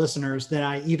more listeners than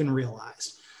I even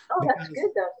realized. Oh, that's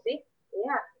good though. See?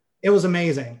 Yeah. It was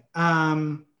amazing.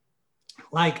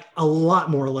 Like, a lot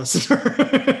more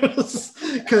listeners,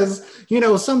 because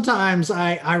sometimes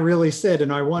I really sit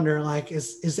and I wonder, like,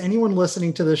 is anyone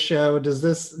listening to this show?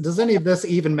 Does any of this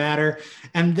even matter?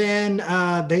 And then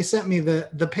they sent me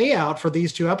the payout for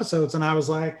these 2 episodes, and I was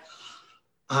like,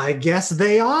 I guess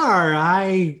they are.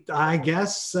 I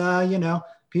guess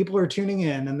people are tuning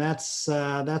in, and that's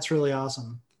really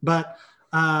awesome. But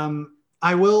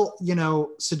I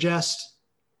will suggest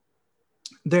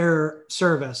their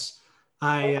service.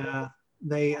 I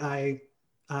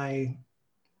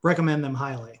recommend them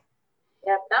highly.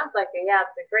 Yeah, it sounds like it's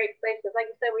a great place because, like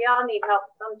you said, we all need help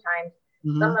sometimes.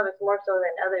 Some of us more so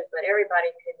than others, but everybody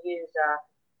could use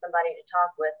somebody to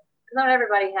talk with. Not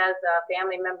everybody has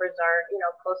family members or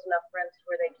close enough friends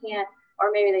where they can,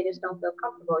 or maybe they just don't feel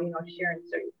comfortable, sharing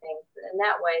certain things. And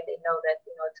that way, they know that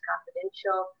it's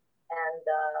confidential and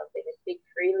they can speak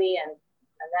freely, and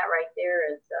that right there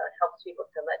is helps people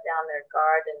to let down their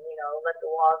guard and let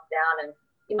the walls down and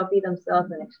be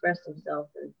themselves and express themselves.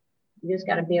 And you just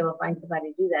got to be able to find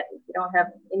somebody to do that. If you don't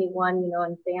have anyone,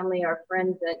 in family or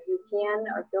friends that you can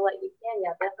or feel like you can,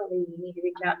 definitely you need to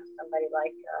reach out to somebody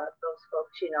like those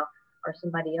folks, or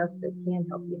somebody else that can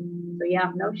help you. So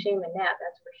no shame in that.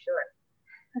 That's for sure.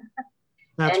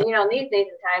 And these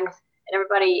days and times, and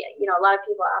everybody, a lot of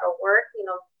people out of work,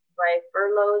 by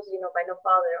furloughs, by no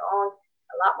fault of their own.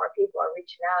 A lot more people are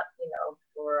reaching out,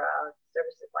 for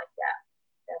services like that.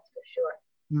 That's for sure.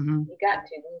 Mm-hmm. You got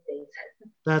to these days.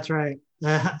 That's right.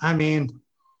 I mean,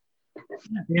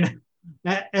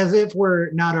 as if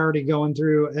we're not already going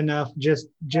through enough just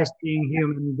being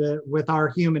human with our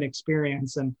human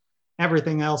experience and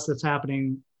everything else that's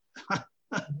happening.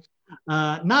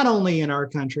 Not only in our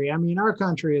country. I mean, our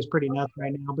country is pretty nuts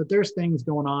right now, but there's things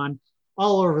going on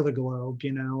all over the globe,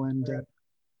 and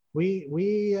we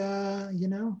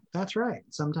that's right.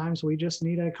 Sometimes we just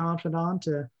need a confidant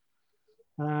to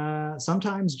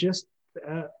sometimes just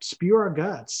spew our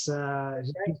guts,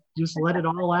 just let it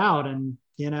all out, and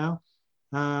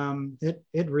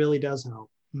it really does help.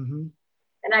 Mm-hmm.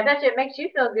 And I bet you it makes you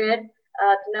feel good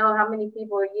to know how many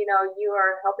people you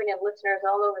are helping, and listeners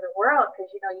all over the world, because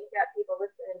you've got people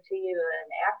listening to you in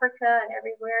Africa and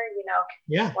everywhere.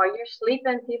 While you're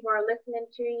sleeping, people are listening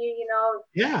to you.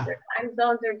 Their time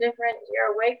zones are different.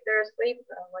 You're awake, they're asleep.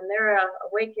 When they're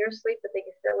awake, you're asleep, but they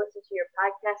can still listen to your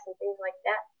podcast and things like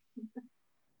that.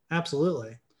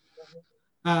 Absolutely.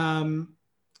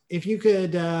 If you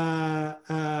could,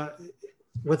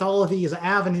 with all of these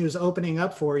avenues opening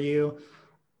up for you,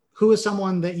 who is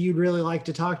someone that you'd really like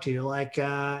to talk to? Like,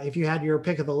 if you had your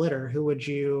pick of the litter, who would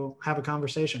you have a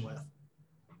conversation with?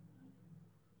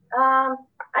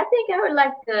 I think I would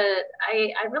like to.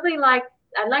 I'd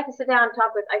like to sit down and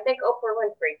talk with. I think Oprah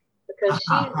Winfrey, because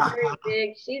she's very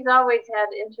big. She's always had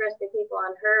interesting people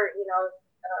on her,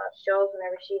 shows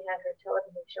whenever she had her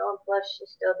television show, and plus she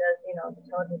still does, the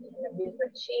television interviews.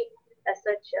 But she has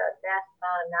such a vast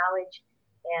amount of knowledge,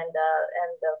 and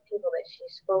the people that she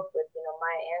spoke with,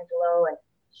 Maya Angelou, and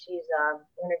she's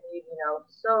interviewed,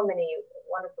 so many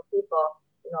wonderful people,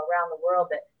 around the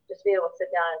world, that just be able to sit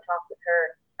down and talk with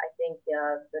her. I think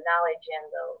the knowledge and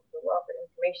the wealth of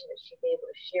information that she'd be able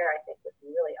to share, I think, would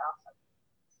be really awesome.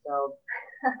 So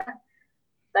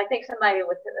I think somebody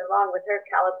along with her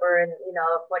caliber and,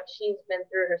 what she's been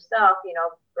through herself,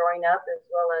 growing up, as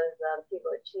well as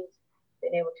people that she's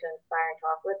been able to inspire and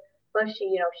talk with. Plus,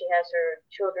 she has her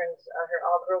children's, her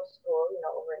all-girls school,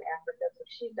 over in Africa. So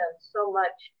she's done so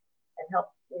much and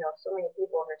helped, so many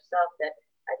people herself, that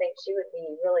I think she would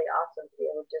be really awesome to be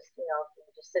able to just,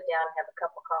 just sit down and have a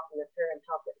cup of coffee with her and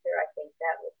talk with her. I think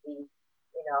that would be,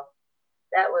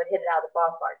 that would hit it out of the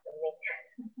ballpark for me.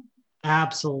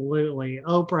 Absolutely.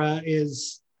 Oprah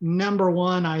is number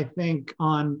one, I think,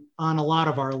 on a lot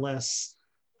of our lists.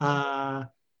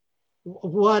 What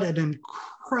an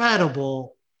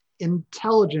incredible,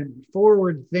 intelligent,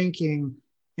 forward-thinking,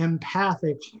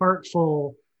 empathic,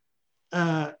 heartful,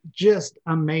 just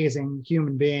amazing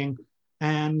human being.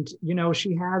 And,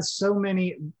 she has so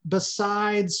many,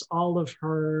 besides all of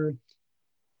her,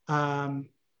 I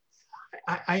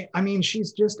mean,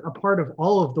 she's just a part of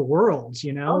all of the worlds,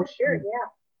 Oh, sure, yeah.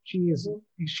 She's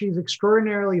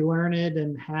extraordinarily learned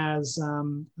and has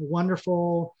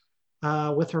wonderful,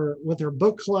 with her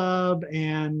book club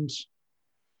and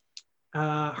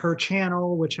her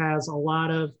channel, which has a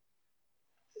lot of,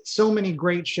 so many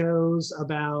great shows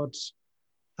about,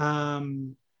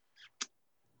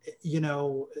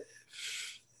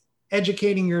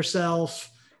 educating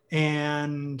yourself,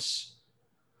 and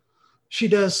she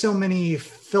does so many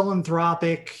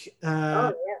philanthropic,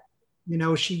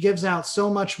 she gives out so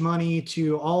much money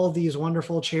to all of these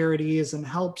wonderful charities and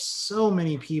helps so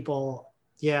many people.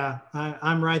 Yeah,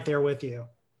 I'm right there with you.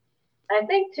 I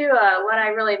think too, what I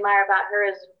really admire about her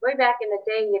is way back in the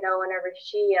day, whenever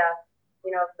she,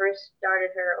 first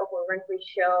started her Oprah Winfrey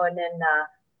show, and then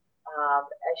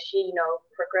as she,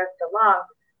 progressed along,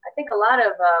 I think a lot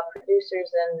of producers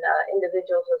and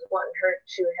individuals was wanting her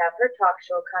to have her talk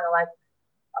show kind of like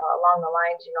along the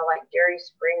lines, like Jerry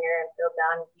Springer and Phil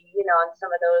Donahue, and some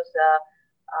of those.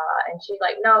 And she's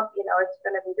like, no, it's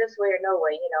going to be this way or no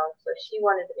way, So she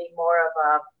wanted to be more of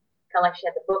a kind of like she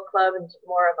had the book club and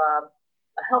more of a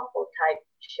helpful type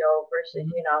show versus,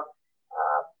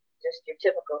 just your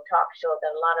typical talk show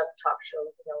that a lot of talk shows,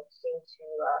 seem to,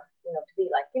 to be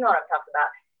like, you know what I'm talking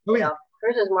about. Oh, yeah.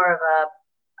 Hers is more of a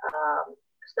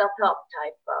self-help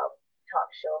type talk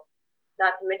show.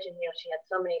 Not to mention, she had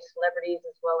so many celebrities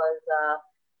as well as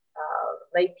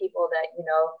lay people that,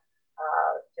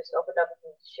 just opened up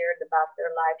and shared about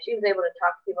their life. She was able to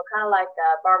talk to people kind of like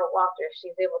Barbara Walters.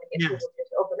 She's able to get people to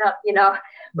just open up,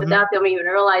 without them even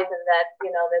realizing that,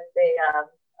 that they are,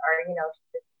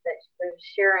 that they're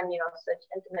sharing, such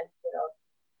intimate,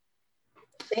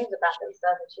 things about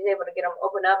themselves, and she's able to get them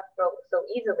open up so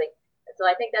easily. And so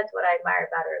I think that's what I admire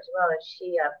about her as well, is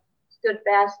she stood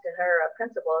fast to her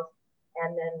principles,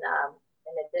 and then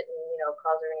and it didn't,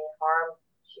 cause her any harm.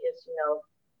 She just,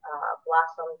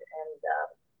 blossomed and,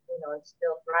 and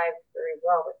still thrived very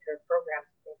well with her programs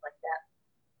and things like that.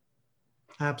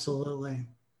 Absolutely.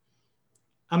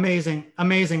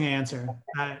 Amazing answer.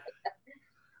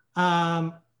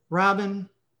 Robin,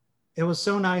 it was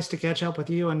so nice to catch up with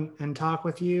you and talk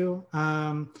with you.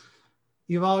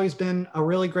 You've always been a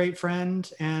really great friend.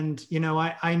 And,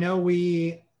 I know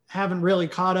we haven't really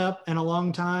caught up in a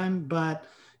long time, but,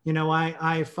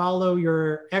 I follow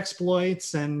your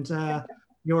exploits and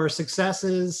your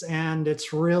successes, and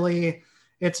it's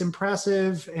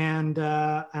impressive. And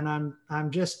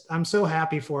I'm so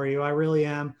happy for you. I really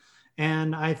am.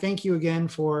 And I thank you again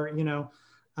for,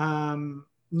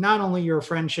 not only your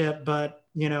friendship, but,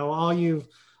 all you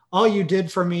did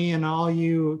for me and all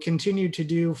you continue to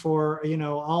do for,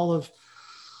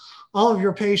 all of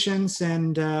your patients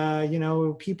and,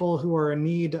 people who are in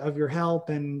need of your help.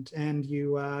 And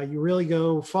you really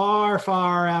go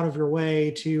far out of your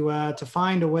way to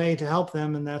find a way to help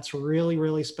them. And that's really,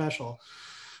 really special.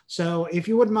 So if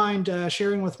you wouldn't mind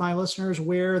sharing with my listeners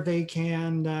where they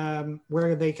can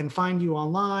find you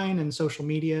online and social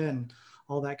media and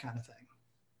all that kind of thing.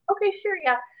 Okay, sure.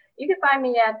 Yeah. You can find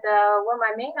me at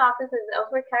my main office is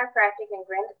Ellsworth Chiropractic in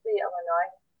Granite City, Illinois.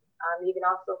 You can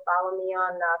also follow me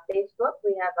on Facebook.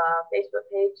 We have a Facebook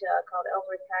page called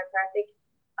Ellsworth Chiropractic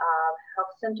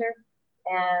Health Center.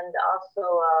 And also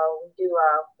we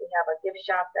have a gift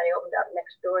shop that I opened up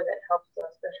next door that helps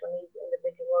special needs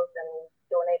individuals, and we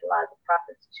donate a lot of the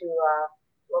profits to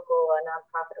local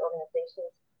nonprofit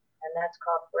organizations. And that's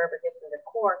called Forever Gifts and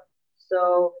Decor.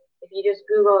 So if you just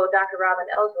Google Dr. Robin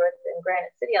Ellsworth in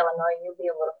Granite City, Illinois, you'll be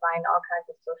able to find all kinds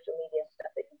of social media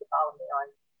stuff that you can follow me on.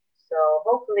 So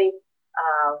hopefully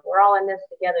we're all in this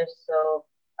together. So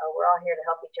we're all here to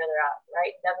help each other out.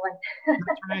 Right, Devlin?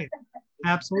 That's right.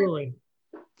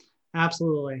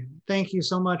 Absolutely. Thank you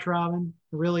so much, Robin.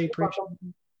 Really appreciate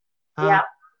it.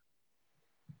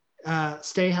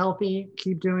 Stay healthy,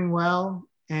 keep doing well.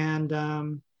 And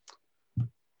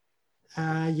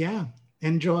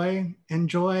enjoy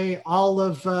all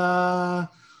of the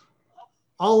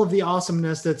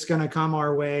awesomeness that's going to come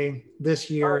our way this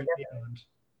year and beyond.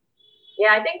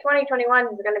 Yeah, I think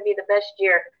 2021 is going to be the best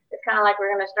year. It's kind of like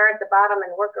we're going to start at the bottom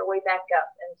and work our way back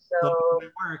up. And so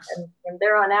from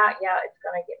there on out, it's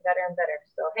going to get better and better.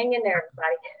 So hang in there,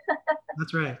 everybody.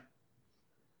 That's right.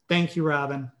 Thank you,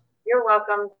 Robin. You're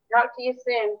welcome. Talk to you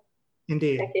soon.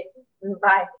 Indeed. Okay.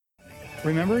 Bye.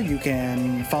 Remember, you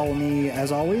can follow me,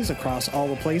 as always, across all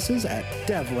the places at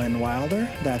Devlin Wilder.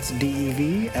 That's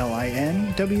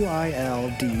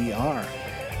DEVLINWILDER.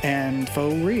 And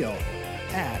Faux Real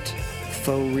at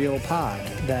Faux Real Pod.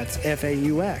 That's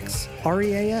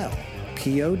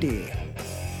FAUXREALPOD.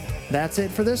 That's it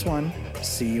for this one.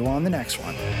 See you on the next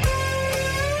one.